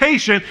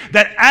expectation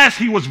that as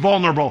he was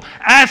vulnerable,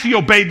 as he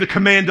obeyed the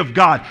command of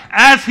God,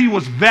 as he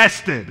was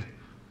vested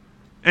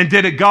and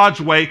did it God's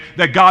way,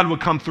 that God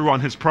would come through on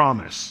His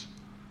promise.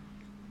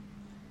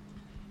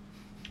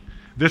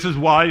 This is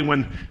why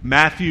when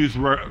Matthew's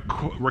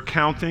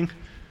recounting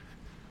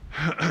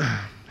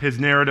his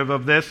narrative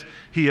of this,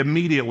 he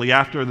immediately,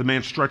 after the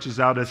man stretches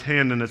out his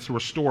hand and it's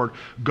restored,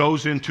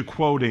 goes into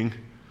quoting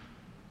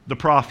the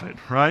prophet,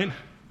 right?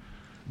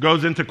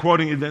 Goes into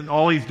quoting, and then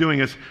all he's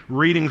doing is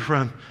reading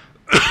from,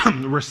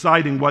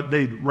 reciting what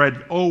they'd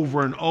read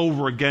over and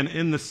over again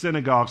in the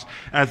synagogues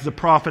as the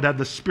prophet had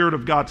the Spirit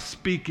of God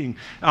speaking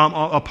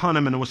upon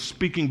him, and it was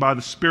speaking by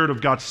the Spirit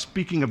of God,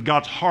 speaking of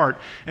God's heart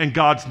and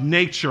God's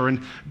nature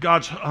and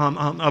God's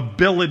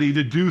ability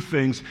to do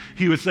things.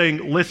 He was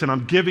saying, listen,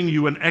 I'm giving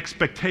you an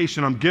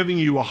expectation. I'm giving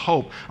you a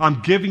hope.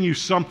 I'm giving you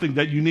something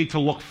that you need to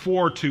look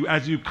forward to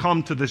as you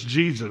come to this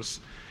Jesus.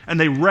 And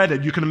they read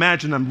it. You can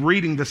imagine them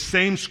reading the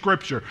same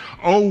scripture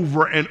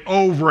over and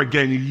over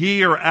again,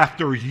 year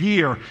after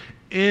year,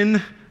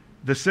 in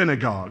the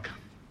synagogue.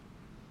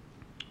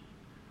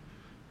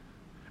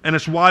 And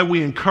it's why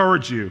we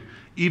encourage you,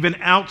 even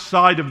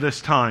outside of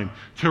this time,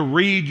 to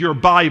read your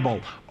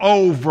Bible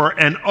over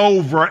and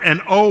over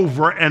and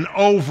over and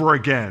over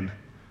again.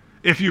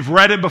 If you've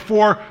read it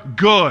before,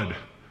 good.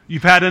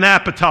 You've had an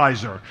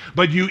appetizer,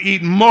 but you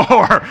eat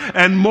more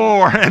and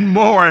more and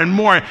more and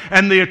more.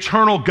 And the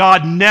eternal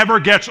God never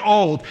gets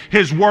old.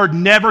 His word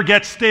never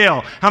gets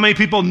stale. How many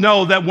people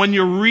know that when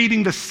you're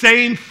reading the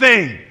same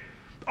thing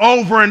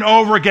over and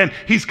over again,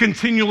 he's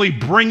continually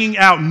bringing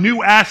out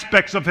new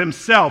aspects of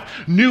himself,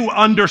 new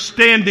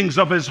understandings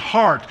of his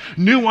heart,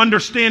 new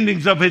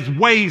understandings of his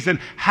ways and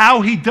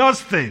how he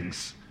does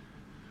things.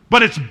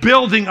 But it's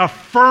building a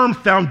firm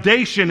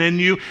foundation in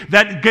you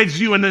that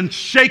gives you an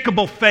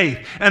unshakable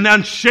faith, an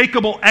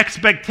unshakable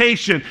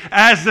expectation,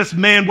 as this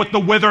man with the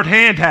withered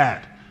hand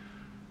had.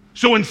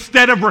 So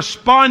instead of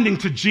responding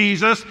to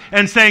Jesus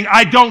and saying,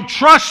 I don't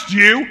trust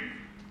you,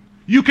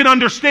 you can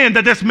understand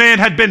that this man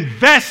had been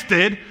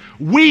vested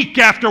week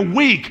after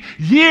week,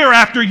 year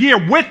after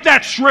year with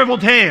that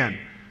shriveled hand.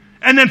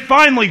 And then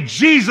finally,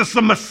 Jesus,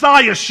 the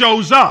Messiah,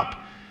 shows up.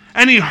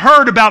 And he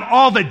heard about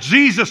all that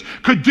Jesus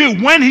could do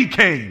when he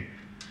came.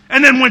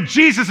 And then when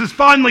Jesus is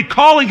finally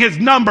calling his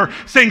number,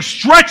 saying,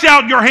 stretch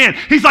out your hand,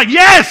 he's like,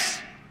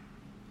 yes,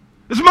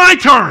 it's my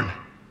turn.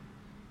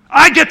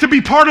 I get to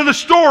be part of the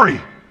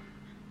story.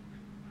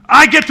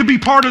 I get to be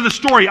part of the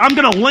story. I'm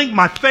going to link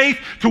my faith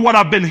to what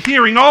I've been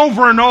hearing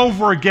over and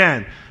over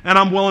again. And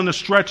I'm willing to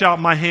stretch out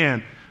my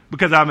hand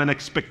because I have an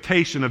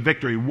expectation of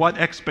victory. What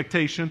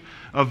expectation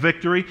of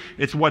victory?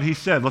 It's what he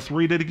said. Let's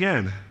read it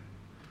again.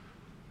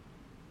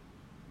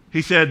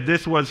 He said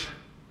this was,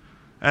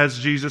 as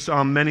Jesus,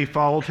 many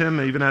followed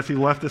him, even as he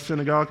left the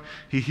synagogue,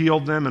 he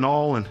healed them and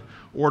all and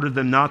ordered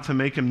them not to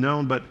make him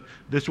known. But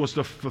this was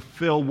to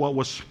fulfill what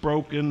was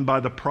spoken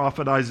by the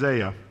prophet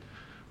Isaiah.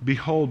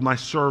 Behold, my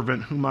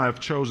servant whom I have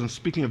chosen.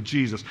 Speaking of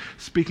Jesus,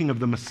 speaking of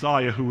the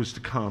Messiah who is to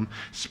come,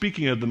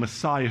 speaking of the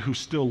Messiah who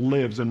still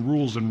lives and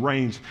rules and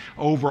reigns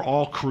over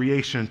all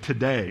creation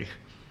today.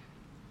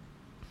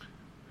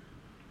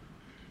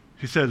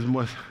 He says,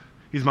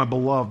 he's my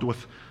beloved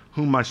with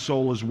whom my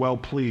soul is well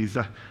pleased.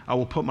 I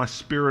will put my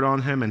spirit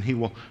on him, and he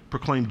will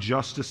proclaim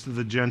justice to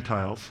the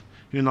Gentiles.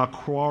 He will not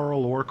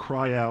quarrel or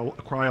cry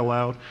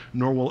aloud,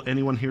 nor will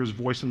anyone hear his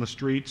voice in the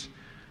streets.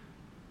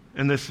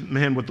 And this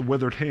man with the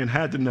withered hand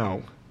had to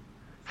know.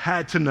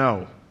 You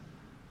know,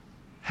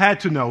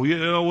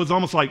 it was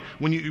almost like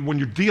when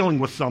you're dealing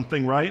with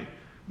something, right?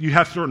 You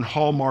have certain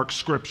hallmark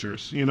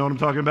scriptures. You know what I'm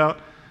talking about?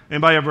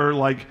 Anybody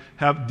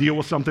ever deal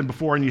with something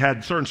before and you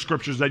had certain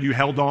scriptures that you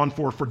held on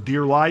for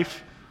dear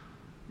life?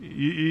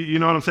 You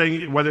know what I'm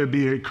saying? Whether it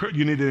be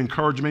you needed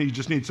encouragement, you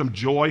just need some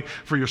joy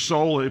for your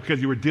soul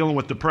because you were dealing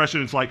with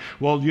depression. It's like,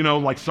 well, you know,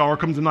 like sorrow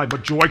comes at night,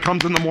 but joy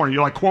comes in the morning.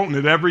 You're like quoting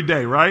it every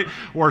day, right?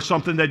 Or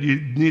something that you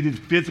needed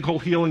physical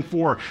healing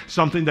for,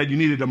 something that you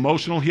needed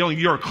emotional healing.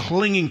 You're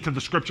clinging to the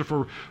scripture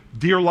for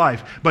dear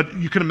life. But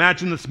you can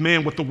imagine this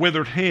man with the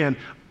withered hand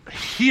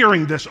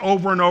hearing this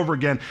over and over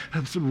again,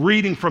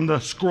 reading from the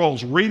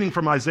scrolls, reading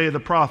from Isaiah the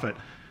prophet.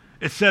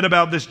 It said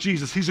about this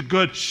Jesus, he's a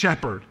good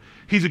shepherd.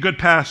 He's a good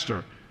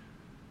pastor.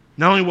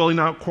 Not only will he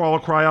not quarrel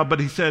or cry out, but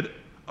he said,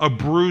 a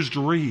bruised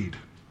reed.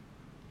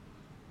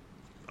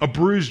 A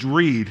bruised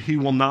reed he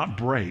will not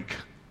break.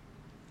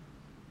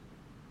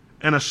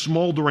 And a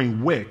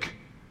smoldering wick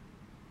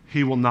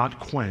he will not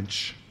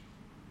quench.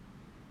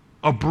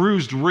 A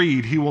bruised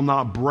reed he will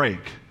not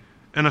break.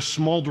 And a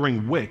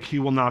smoldering wick he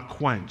will not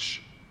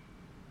quench.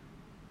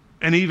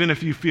 And even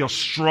if you feel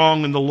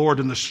strong in the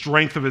Lord and the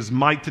strength of his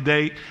might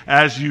today,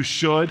 as you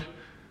should,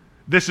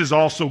 this is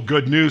also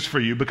good news for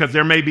you because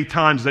there may be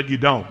times that you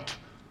don't.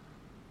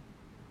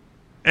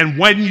 And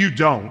when you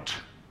don't,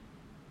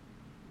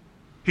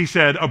 he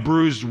said, a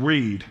bruised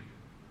reed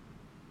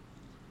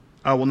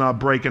I will not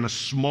break, and a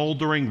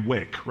smoldering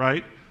wick,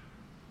 right?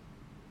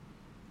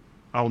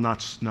 I will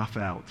not snuff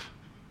out.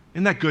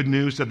 Isn't that good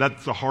news that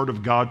that's the heart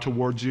of God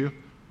towards you?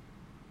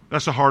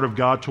 That's the heart of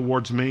God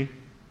towards me.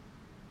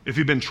 If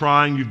you've been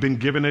trying, you've been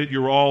giving it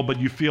your all, but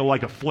you feel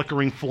like a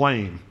flickering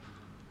flame.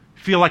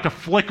 Feel like a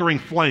flickering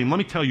flame. Let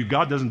me tell you,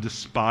 God doesn't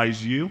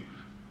despise you.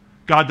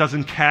 God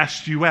doesn't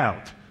cast you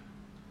out.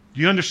 Do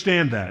you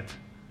understand that?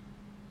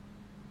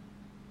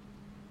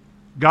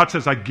 God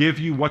says, I give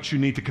you what you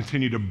need to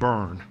continue to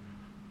burn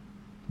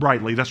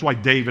brightly. That's why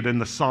David in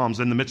the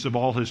Psalms, in the midst of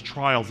all his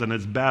trials and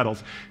his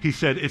battles, he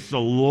said, it's the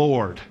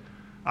Lord.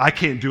 I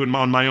can't do it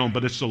on my own,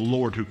 but it's the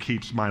Lord who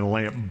keeps my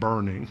lamp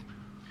burning.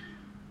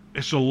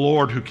 It's the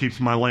Lord who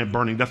keeps my lamp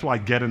burning. That's why I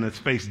get in his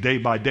face day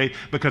by day,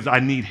 because I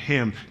need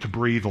him to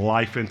breathe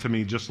life into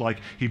me, just like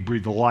he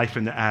breathed life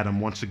into Adam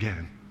once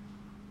again.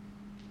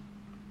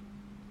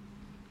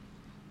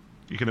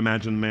 You can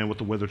imagine the man with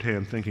the withered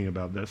hand thinking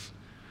about this.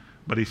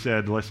 But he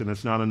said, listen,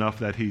 it's not enough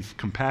that he's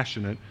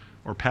compassionate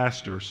or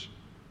pastors,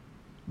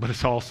 but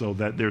it's also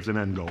that there's an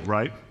end goal,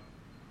 right?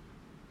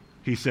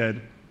 He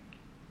said,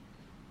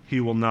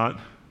 he will not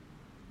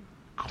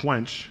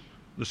quench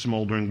the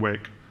smoldering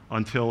wick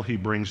until he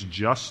brings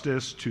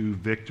justice to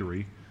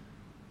victory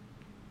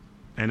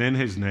And in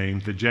his name,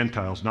 the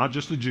Gentiles, not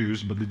just the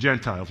Jews, but the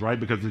Gentiles, right?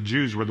 Because the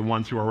Jews were the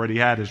ones who already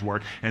had his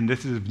word. And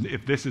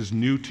if this is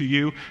new to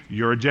you,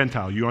 you're a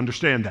Gentile. You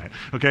understand that,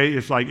 okay?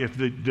 It's like if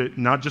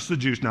not just the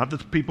Jews, not the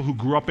people who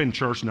grew up in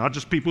church, not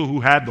just people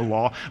who had the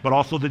law, but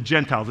also the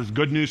Gentiles. It's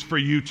good news for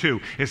you too.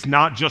 It's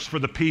not just for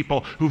the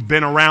people who've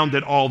been around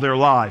it all their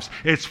lives.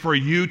 It's for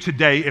you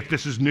today if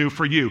this is new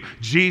for you.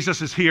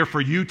 Jesus is here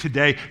for you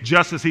today,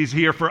 just as he's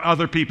here for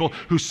other people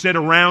who sit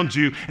around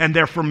you and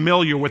they're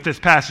familiar with this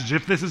passage.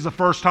 If this is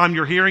the first time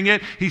you're hearing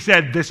it, he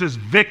said this is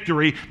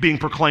victory being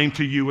proclaimed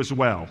to you as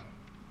well.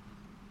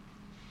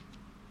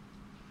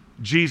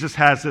 Jesus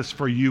has this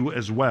for you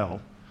as well.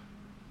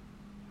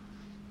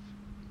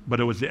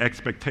 But it was the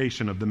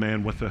expectation of the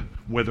man with the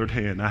withered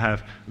hand. I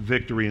have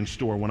victory in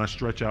store. When I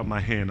stretch out my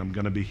hand, I'm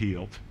going to be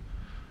healed.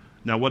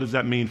 Now, what does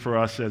that mean for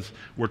us as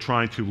we're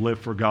trying to live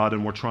for God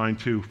and we're trying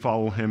to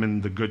follow him in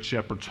the Good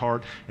Shepherd's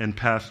heart and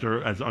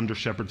pastor as under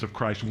shepherds of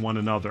Christ one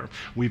another?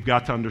 We've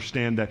got to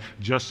understand that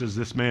just as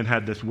this man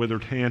had this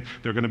withered hand,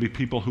 there are going to be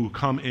people who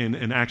come in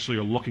and actually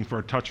are looking for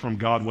a touch from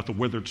God with a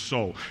withered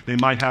soul. They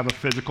might have a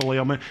physical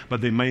ailment,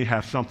 but they may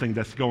have something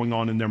that's going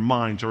on in their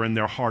minds or in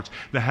their hearts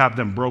that have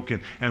them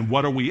broken. And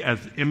what are we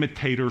as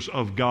imitators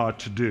of God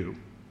to do?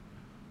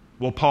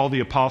 Well, Paul the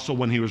Apostle,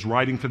 when he was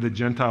writing to the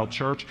Gentile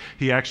church,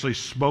 he actually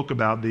spoke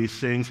about these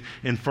things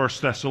in 1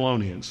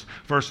 Thessalonians.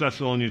 1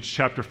 Thessalonians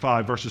chapter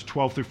 5, verses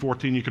 12 through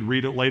 14. You can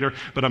read it later,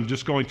 but I'm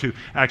just going to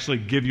actually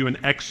give you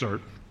an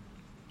excerpt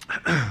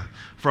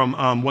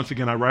from, once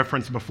again, I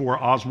referenced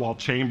before Oswald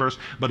Chambers,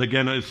 but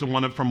again, it's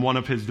from one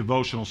of his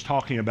devotionals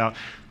talking about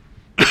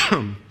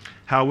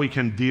how we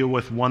can deal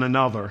with one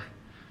another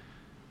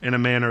in a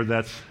manner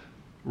that's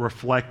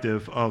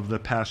reflective of the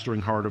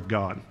pastoring heart of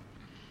God.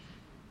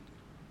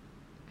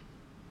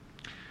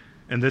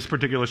 And this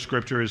particular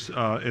scripture is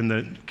in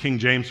the King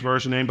James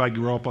Version. Anybody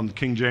grew up on the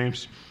King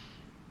James?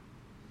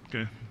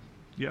 Okay.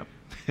 Yep.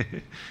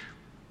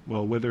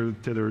 Well, whither,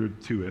 thither,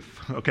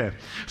 toeth. Okay.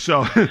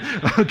 So,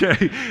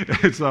 okay.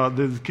 This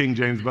is King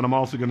James, but I'm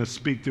also going to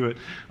speak to it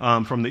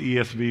from the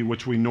ESV,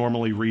 which we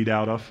normally read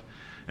out of.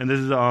 And this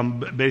is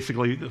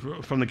basically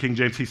from the King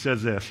James. He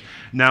says this: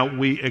 "Now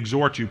we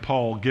exhort you,"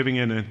 Paul giving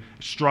an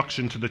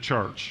instruction to the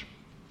church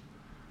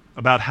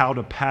about how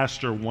to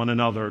pastor one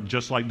another,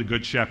 just like the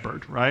Good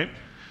Shepherd, right?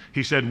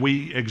 He said,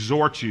 "We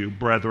exhort you,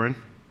 brethren,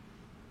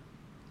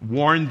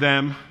 warn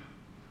them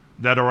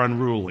that are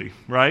unruly,"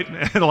 right?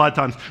 And a lot of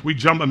times we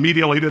jump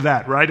immediately to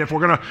that, right? If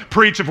we're going to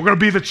preach, if we're going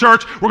to be the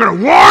church, we're going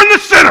to warn the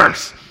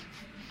sinners.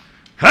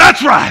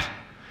 That's right.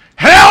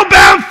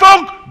 Hell-bound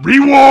folk, be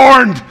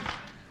warned.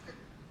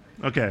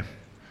 Okay.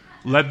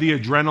 Let the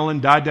adrenaline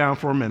die down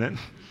for a minute,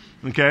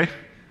 okay?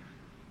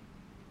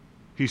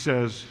 He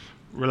says,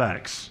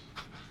 relax.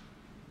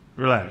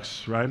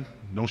 Relax, right?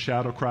 Don't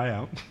shout or cry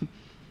out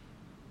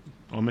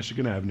on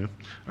Michigan Avenue,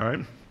 all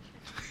right?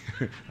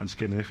 I'm just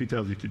kidding if he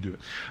tells you to do it.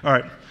 All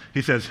right,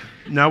 he says,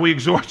 "Now we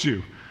exhort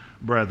you,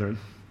 brethren,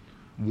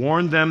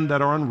 warn them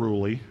that are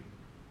unruly,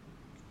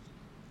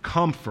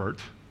 comfort,"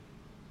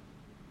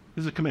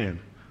 this is a command,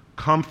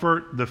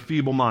 "comfort the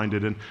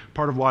feeble-minded." And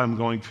part of why I'm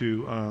going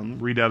to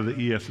read out of the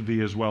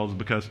ESV as well is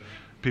because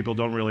people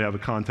don't really have a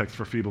context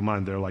for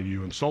feeble-minded. They're like,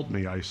 "You insult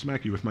me, I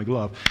smack you with my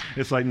glove."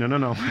 It's like,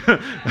 no.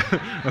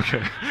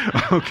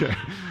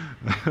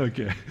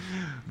 Okay.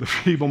 The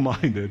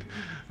feeble-minded,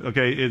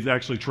 okay, is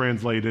actually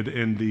translated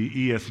in the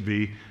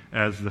ESV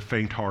as the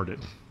faint-hearted.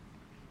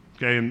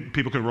 Okay, and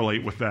people can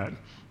relate with that.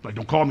 Like,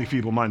 don't call me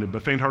feeble-minded,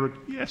 but faint-hearted,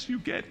 yes, you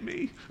get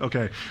me.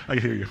 Okay, I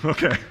hear you.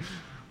 Okay.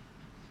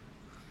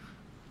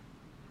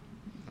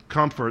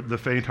 Comfort the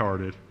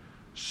faint-hearted,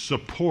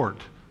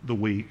 support the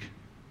weak,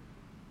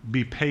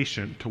 be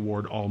patient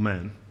toward all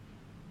men.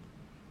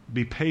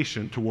 Be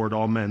patient toward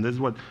all men. This is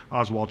what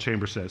Oswald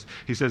Chambers says.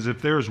 He says,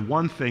 if there is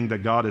one thing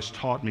that God has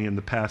taught me in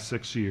the past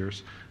 6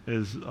 years,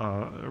 is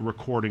a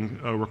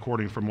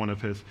recording from one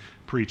of his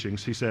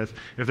preachings. He says,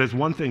 if there's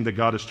one thing that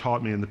God has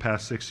taught me in the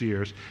past 6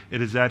 years,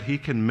 it is that he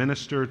can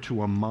minister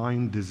to a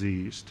mind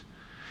diseased.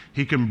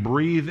 He can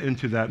breathe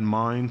into that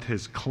mind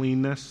his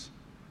cleanness,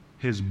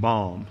 his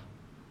balm,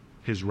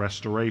 his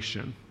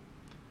restoration.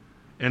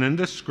 And in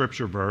this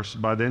scripture verse,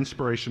 by the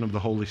inspiration of the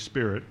Holy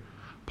Spirit,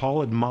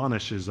 Paul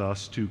admonishes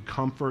us to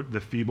comfort the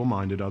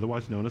feeble-minded,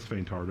 otherwise known as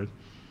faint-hearted,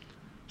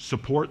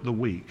 support the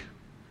weak,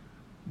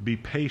 be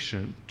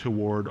patient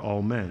toward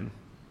all men.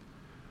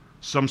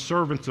 Some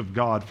servants of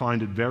God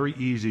find it very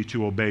easy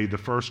to obey the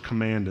first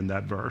command in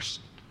that verse,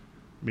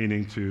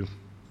 meaning to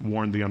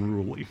warn the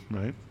unruly,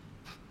 right?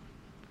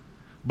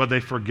 But they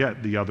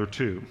forget the other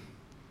two.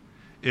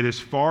 It is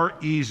far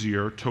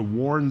easier to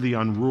warn the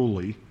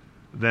unruly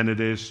than it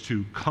is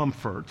to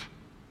comfort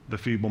the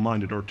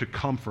feeble-minded or to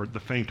comfort the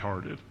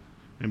faint-hearted.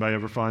 Anybody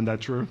ever find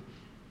that true?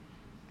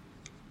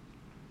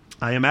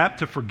 I am apt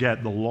to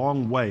forget the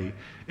long way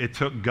it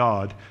took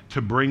God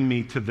to bring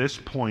me to this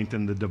point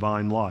in the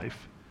divine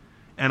life.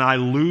 And I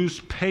lose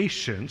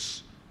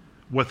patience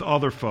with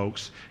other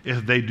folks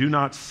if they do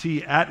not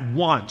see at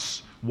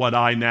once what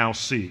I now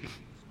see.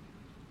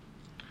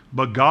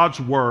 But God's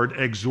word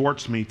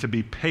exhorts me to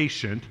be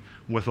patient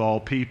with all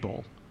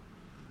people.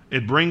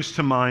 It brings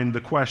to mind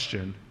the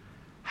question,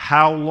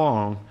 how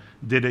long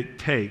did it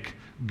take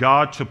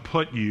God to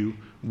put you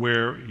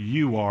where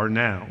you are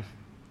now?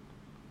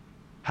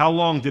 How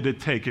long did it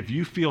take? If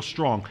you feel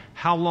strong,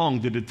 how long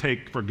did it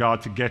take for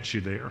God to get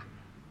you there?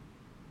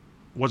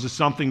 Was it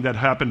something that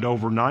happened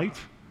overnight?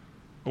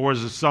 Or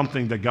is it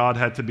something that God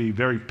had to be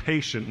very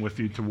patient with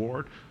you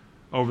toward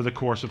over the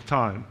course of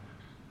time?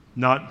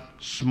 Not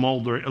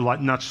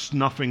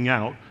snuffing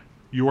out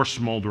your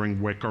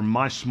smoldering wick or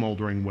my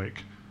smoldering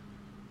wick.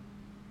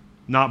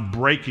 Not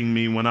breaking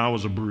me when I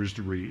was a bruised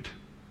reed.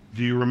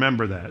 Do you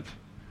remember that?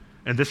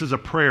 And this is a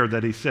prayer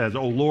that he says,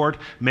 "O Lord,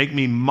 make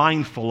me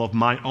mindful of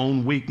my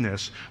own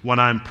weakness when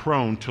I'm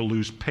prone to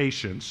lose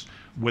patience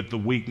with the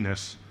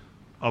weakness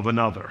of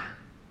another."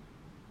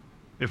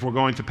 If we're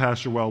going to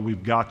pastor well,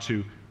 we've got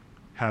to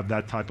have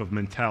that type of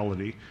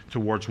mentality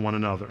towards one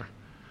another.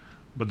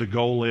 But the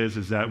goal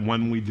is that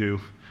when we do,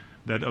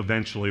 that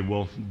eventually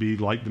we'll be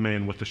like the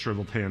man with the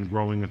shriveled hand,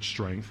 growing in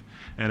strength.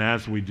 And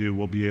as we do,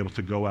 we'll be able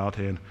to go out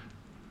and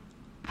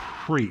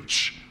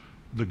preach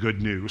the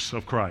good news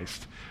of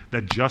Christ.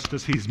 That just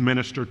as he's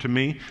ministered to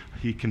me,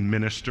 he can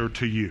minister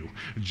to you.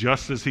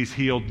 Just as he's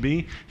healed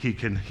me, he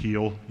can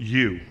heal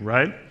you,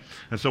 right?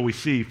 And so we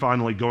see,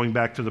 finally, going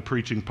back to the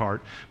preaching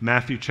part,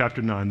 Matthew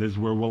chapter 9, this is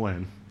where we'll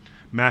end.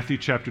 Matthew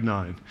chapter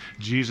 9,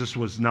 Jesus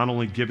was not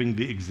only giving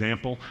the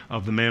example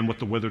of the man with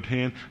the withered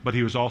hand, but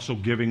he was also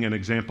giving an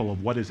example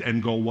of what his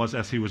end goal was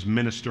as he was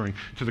ministering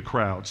to the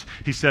crowds.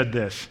 He said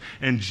this,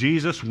 "And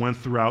Jesus went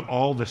throughout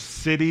all the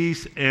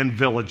cities and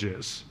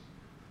villages,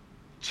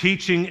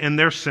 teaching in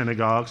their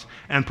synagogues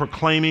and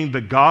proclaiming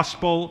the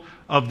gospel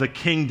of the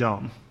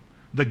kingdom,"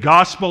 the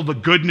gospel, the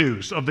good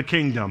news of the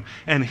kingdom,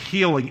 "and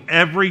healing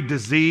every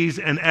disease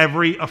and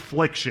every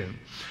affliction.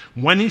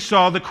 When he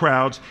saw the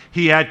crowds,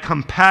 he had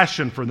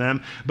compassion for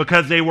them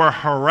because they were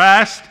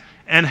harassed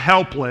and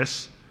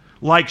helpless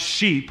like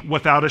sheep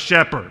without a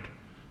shepherd.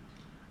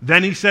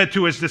 Then he said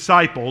to his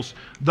disciples,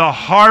 'The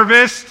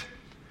harvest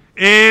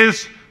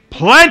is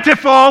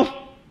plentiful.'"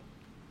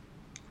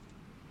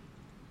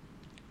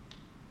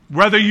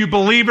 Whether you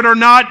believe it or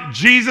not,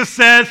 Jesus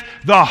says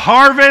the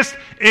harvest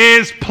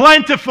is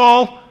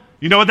plentiful.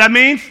 You know what that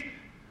means?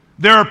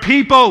 There are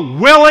people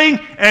willing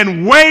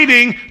and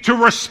waiting to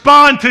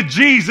respond to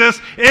Jesus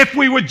if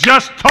we would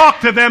just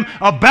talk to them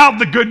about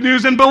the good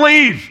news and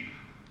believe.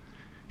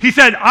 He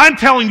said, "I'm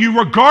telling you,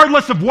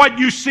 regardless of what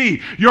you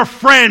see, your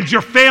friends,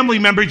 your family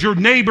members, your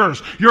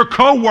neighbors, your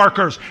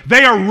co-workers,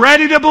 they are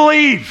ready to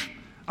believe.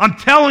 I'm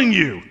telling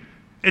you,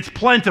 it's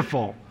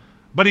plentiful."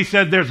 But he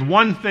said, there's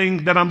one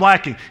thing that I'm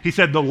lacking. He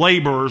said, the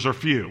laborers are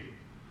few.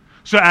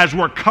 So as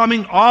we're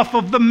coming off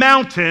of the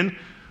mountain,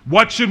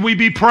 what should we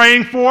be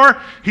praying for?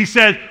 He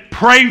said,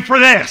 pray for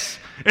this.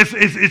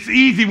 It's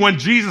easy when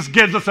Jesus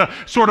gives us a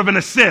sort of an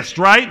assist,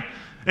 right?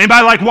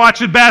 Anybody like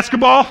watching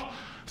basketball?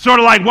 Sort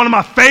of like one of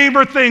my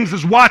favorite things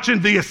is watching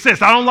the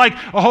assist. I don't like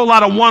a whole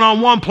lot of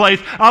one-on-one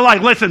plays. I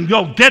like, listen,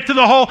 go get to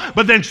the hole,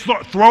 but then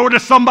throw it to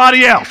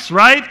somebody else,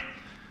 right?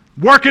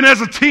 Working as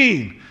a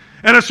team.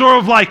 And it's sort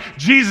of like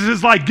Jesus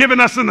is like giving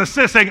us an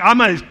assist saying, I'm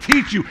going to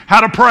teach you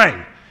how to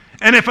pray.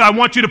 And if I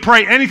want you to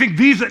pray anything,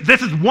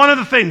 this is one of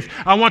the things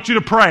I want you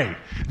to pray.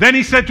 Then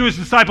he said to his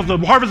disciples, the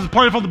harvest is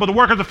plentiful, but the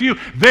workers are few.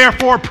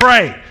 Therefore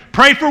pray.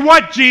 Pray for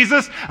what,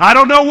 Jesus? I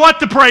don't know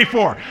what to pray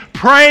for.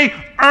 Pray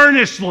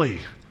earnestly.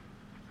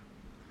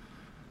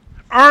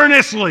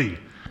 Earnestly.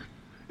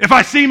 If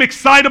I seem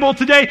excitable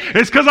today,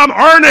 it's because I'm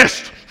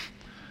earnest.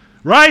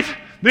 Right?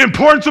 The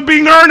importance of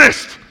being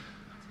earnest.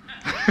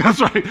 That's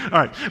right. All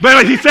right. But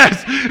anyway,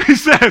 he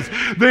said,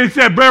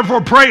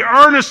 therefore pray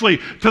earnestly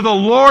to the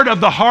Lord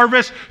of the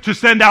harvest to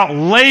send out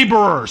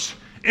laborers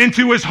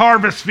into his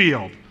harvest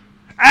field.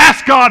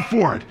 Ask God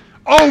for it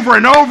over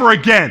and over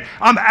again.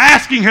 I'm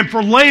asking him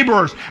for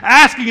laborers,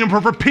 asking him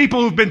for people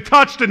who've been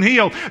touched and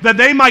healed, that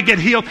they might get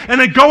healed, and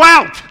then go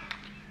out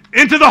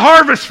into the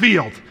harvest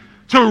field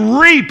to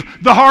reap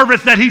the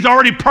harvest that he's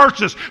already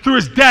purchased through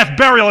his death,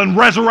 burial, and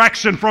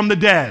resurrection from the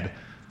dead.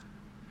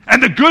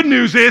 And the good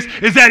news is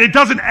that it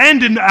doesn't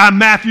end in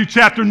Matthew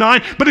chapter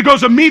 9, but it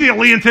goes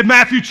immediately into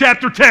Matthew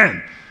chapter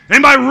 10.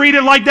 Anybody read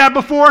it like that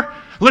before?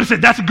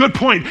 Listen, that's a good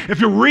point. If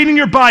you're reading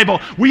your Bible,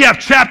 we have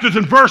chapters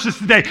and verses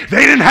today.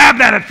 They didn't have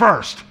that at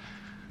first.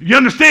 You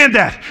understand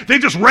that? They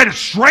just read it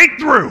straight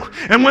through.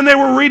 And when they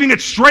were reading it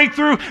straight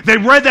through, they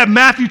read that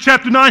Matthew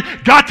chapter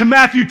 9, got to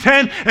Matthew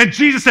 10, and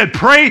Jesus said,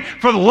 pray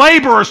for the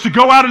laborers to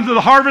go out into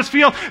the harvest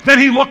field. Then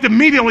he looked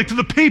immediately to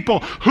the people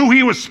who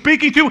he was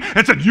speaking to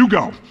and said, you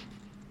go.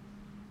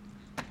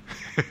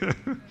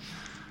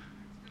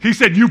 He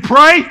said, you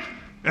pray,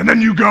 and then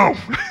you go.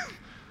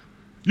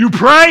 You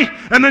pray,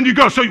 and then you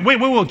go. So,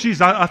 wait, geez,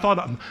 I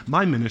thought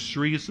my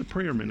ministry is the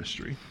prayer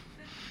ministry.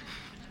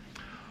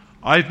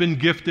 I've been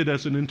gifted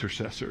as an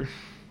intercessor,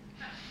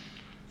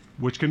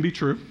 which can be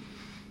true.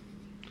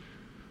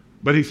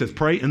 But he says,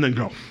 pray, and then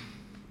go.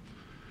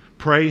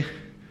 Pray,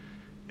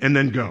 and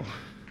then go.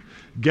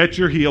 Get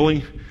your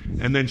healing,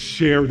 and then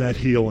share that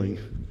healing.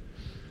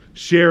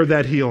 Share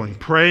that healing.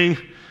 Praying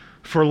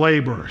for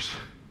laborers.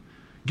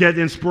 Get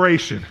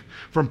inspiration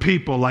from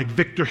people like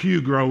Victor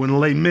Hugo and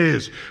Les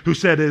Mis, who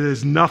said it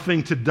is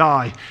nothing to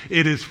die.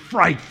 It is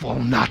frightful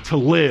not to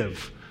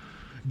live.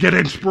 Get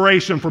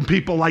inspiration from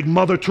people like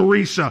Mother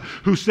Teresa,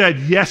 who said,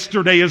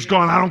 yesterday is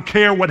gone. I don't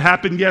care what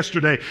happened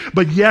yesterday,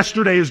 but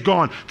yesterday is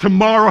gone.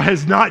 Tomorrow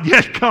has not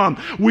yet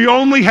come. We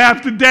only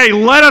have today.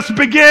 Let us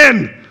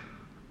begin.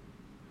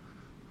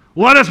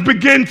 Let us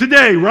begin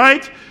today,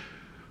 right?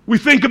 We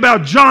think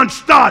about John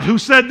Stott, who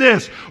said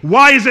this: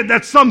 why is it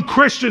that some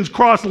Christians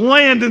cross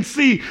land and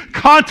sea,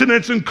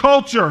 continents and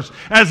cultures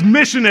as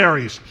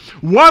missionaries?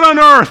 What on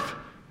earth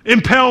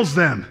impels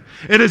them?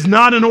 It is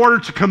not in order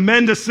to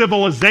commend a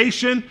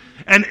civilization,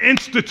 an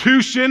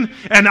institution,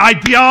 an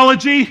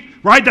ideology,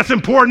 right? That's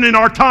important in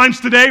our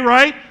times today,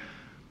 right?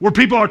 Where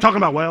people are talking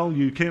about, well,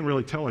 you can't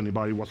really tell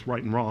anybody what's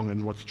right and wrong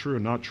and what's true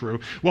and not true.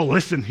 Well,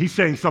 listen, he's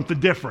saying something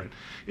different.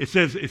 It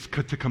says it's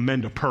to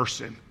commend a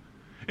person.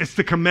 It's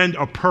to commend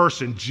a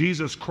person,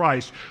 Jesus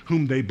Christ,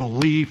 whom they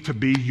believe to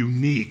be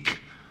unique.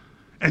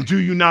 And do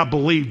you not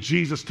believe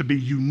Jesus to be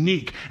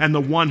unique and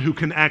the one who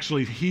can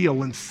actually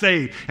heal and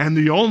save and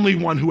the only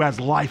one who has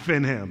life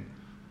in him?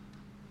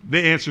 The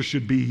answer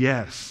should be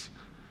yes.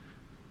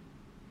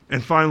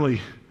 And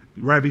finally,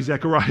 Ravi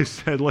Zacharias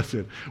said,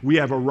 listen, we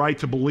have a right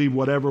to believe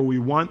whatever we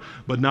want,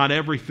 but not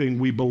everything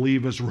we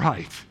believe is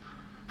right.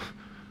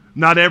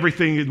 Not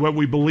everything what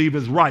we believe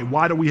is right.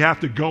 Why do we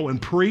have to go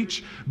and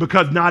preach?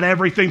 Because not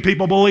everything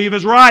people believe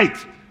is right.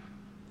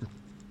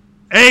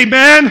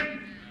 Amen?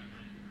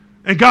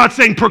 And God's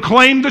saying,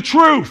 proclaim the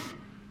truth.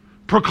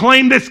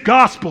 Proclaim this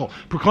gospel.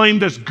 Proclaim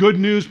this good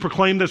news.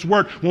 Proclaim this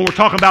word. When we're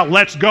talking about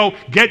let's go,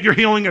 get your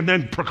healing, and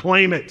then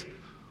proclaim it.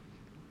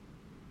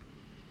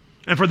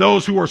 And for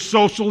those who are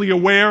socially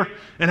aware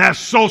and have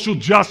social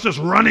justice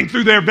running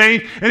through their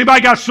veins, anybody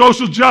got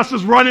social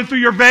justice running through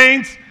your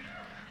veins?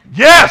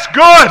 Yes,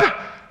 good.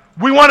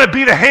 We want to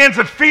be the hands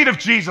and feet of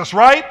Jesus,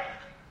 right?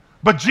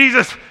 But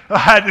Jesus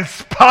had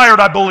inspired,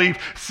 I believe,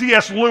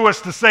 C.S.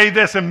 Lewis to say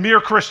this in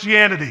Mere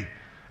Christianity.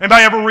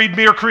 Anybody ever read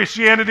Mere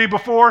Christianity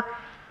before?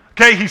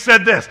 Okay, he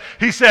said this.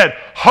 He said,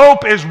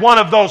 hope is one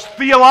of those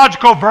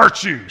theological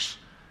virtues.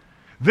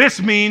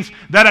 This means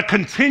that a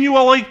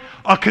continual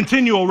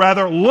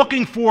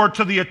looking forward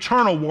to the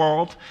eternal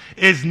world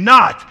is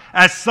not,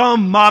 as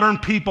some modern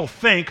people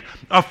think,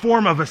 a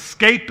form of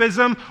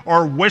escapism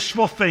or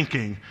wishful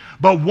thinking,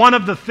 but one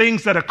of the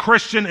things that a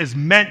Christian is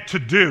meant to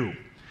do.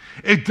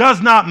 It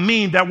does not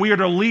mean that we are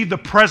to leave the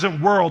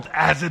present world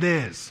as it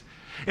is.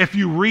 If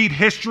you read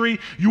history,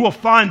 you will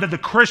find that the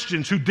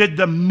Christians who did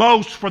the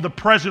most for the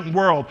present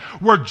world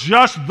were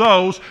just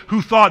those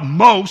who thought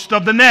most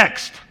of the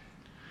next.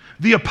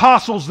 The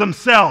apostles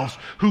themselves,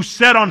 who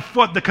set on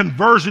foot the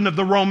conversion of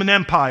the Roman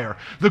Empire,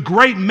 the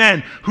great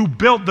men who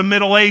built the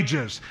Middle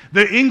Ages,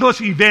 the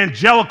English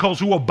evangelicals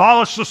who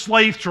abolished the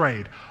slave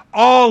trade,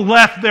 all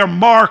left their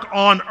mark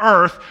on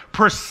earth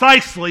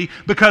precisely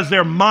because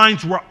their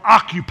minds were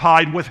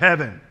occupied with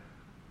heaven.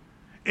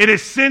 It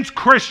is since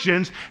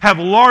Christians have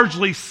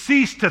largely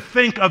ceased to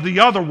think of the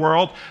other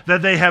world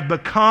that they have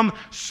become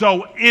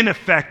so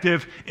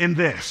ineffective in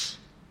this.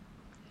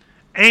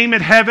 Aim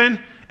at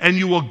heaven, and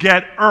you will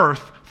get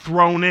earth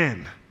thrown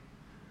in.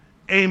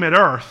 Aim at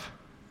earth,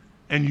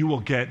 and you will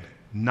get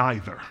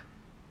neither.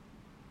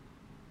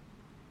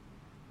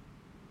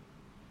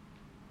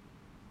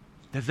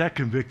 Does that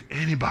convict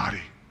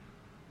anybody?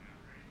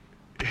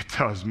 It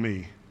does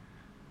me.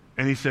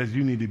 And he says,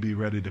 you need to be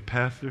ready to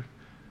pastor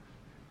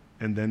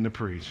and then to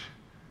preach.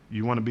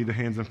 You want to be the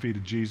hands and feet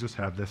of Jesus?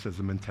 Have this as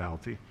a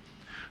mentality.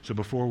 So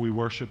before we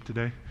worship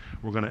today,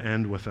 we're going to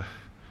end with a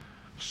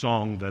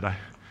song that I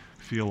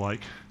feel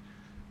like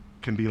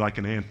can be like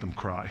an anthem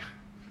cry.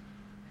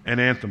 An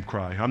anthem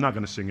cry. I'm not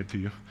going to sing it to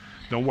you.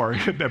 Don't worry.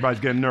 Everybody's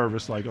getting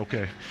nervous. Like,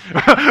 okay.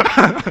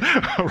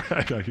 All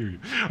right, I hear you.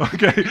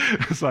 Okay.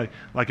 It's like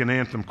an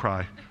anthem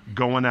cry.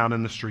 Going out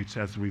in the streets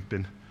as we've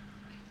been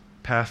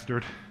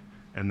pastored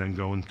and then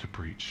going to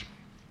preach.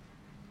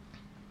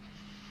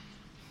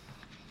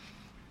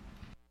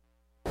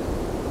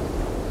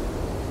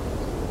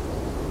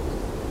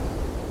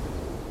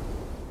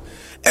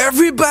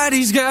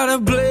 Everybody's got a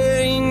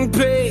blank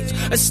page,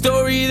 a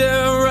story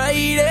they're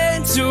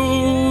writing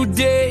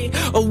today,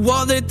 a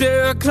wall that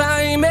they're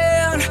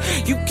climbing.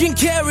 You can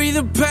carry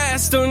the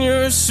past on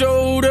your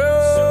shoulders.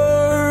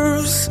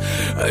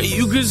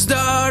 You can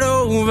start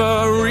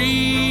over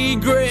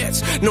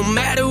regrets. No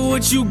matter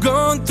what you've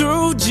gone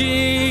through,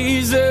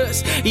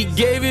 Jesus, He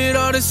gave it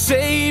all to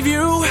save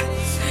you.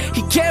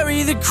 He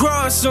carried the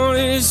cross on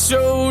His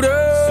shoulders,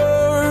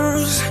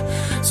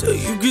 so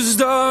you can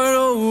start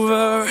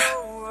over.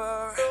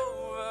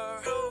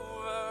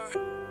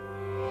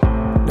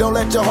 Don't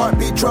let your heart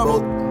be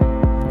troubled.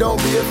 Don't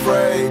be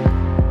afraid.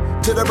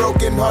 To the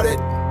brokenhearted,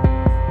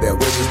 their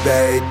wishes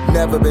paid.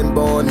 Never been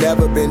born,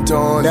 never been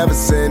torn, never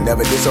sinned,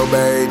 never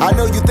disobeyed. I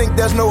know you think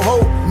there's no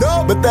hope,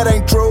 no, but that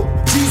ain't true.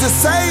 Jesus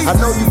saved. I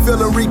know you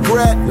feeling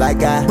regret,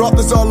 like I brought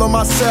this all on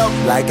myself,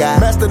 like I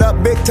messed it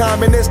up big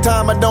time, and this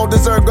time I don't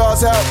deserve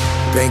God's help.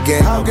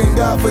 Thinking, how can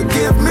God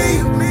forgive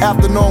me?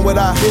 After knowing what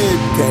I hid,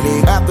 can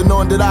he? After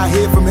knowing that I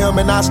hid from him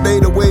and I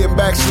stayed away and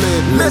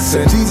backslid.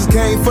 Listen, Jesus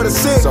came for the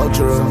sick, so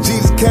true.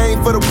 Jesus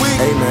came for the weak,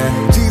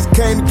 amen. Jesus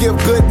came to give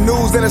good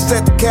news and to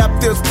set the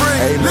captives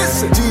free, amen.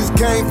 Listen, Jesus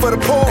came for the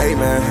poor,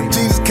 amen.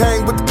 Jesus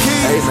came with the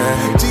keys,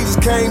 amen. Jesus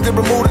came to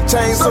remove the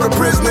chains so the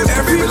prisoners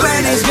can be released.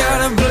 Everybody's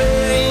got a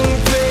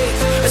blank page,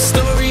 a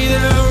story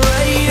they're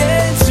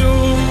writing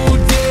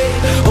today,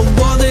 a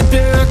wall that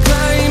they're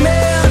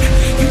climbing.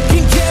 You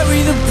can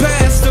carry the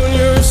past on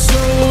your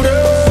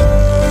shoulders.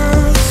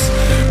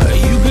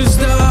 You can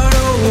start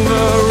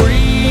over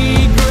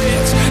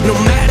regrets. No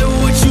matter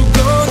what you've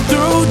gone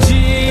through,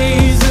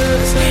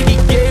 Jesus, he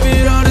gave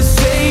it all to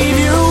save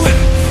you.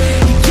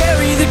 He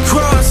carried the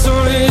cross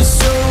on his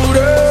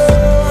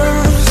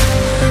shoulders,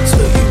 so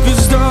you can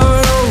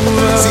start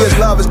over. See, his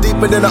love is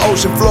deeper than the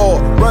ocean floor.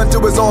 Run to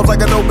his arms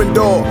like an open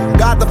door.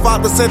 God the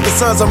Father sent the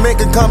Son so men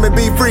can come and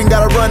be free. Gotta run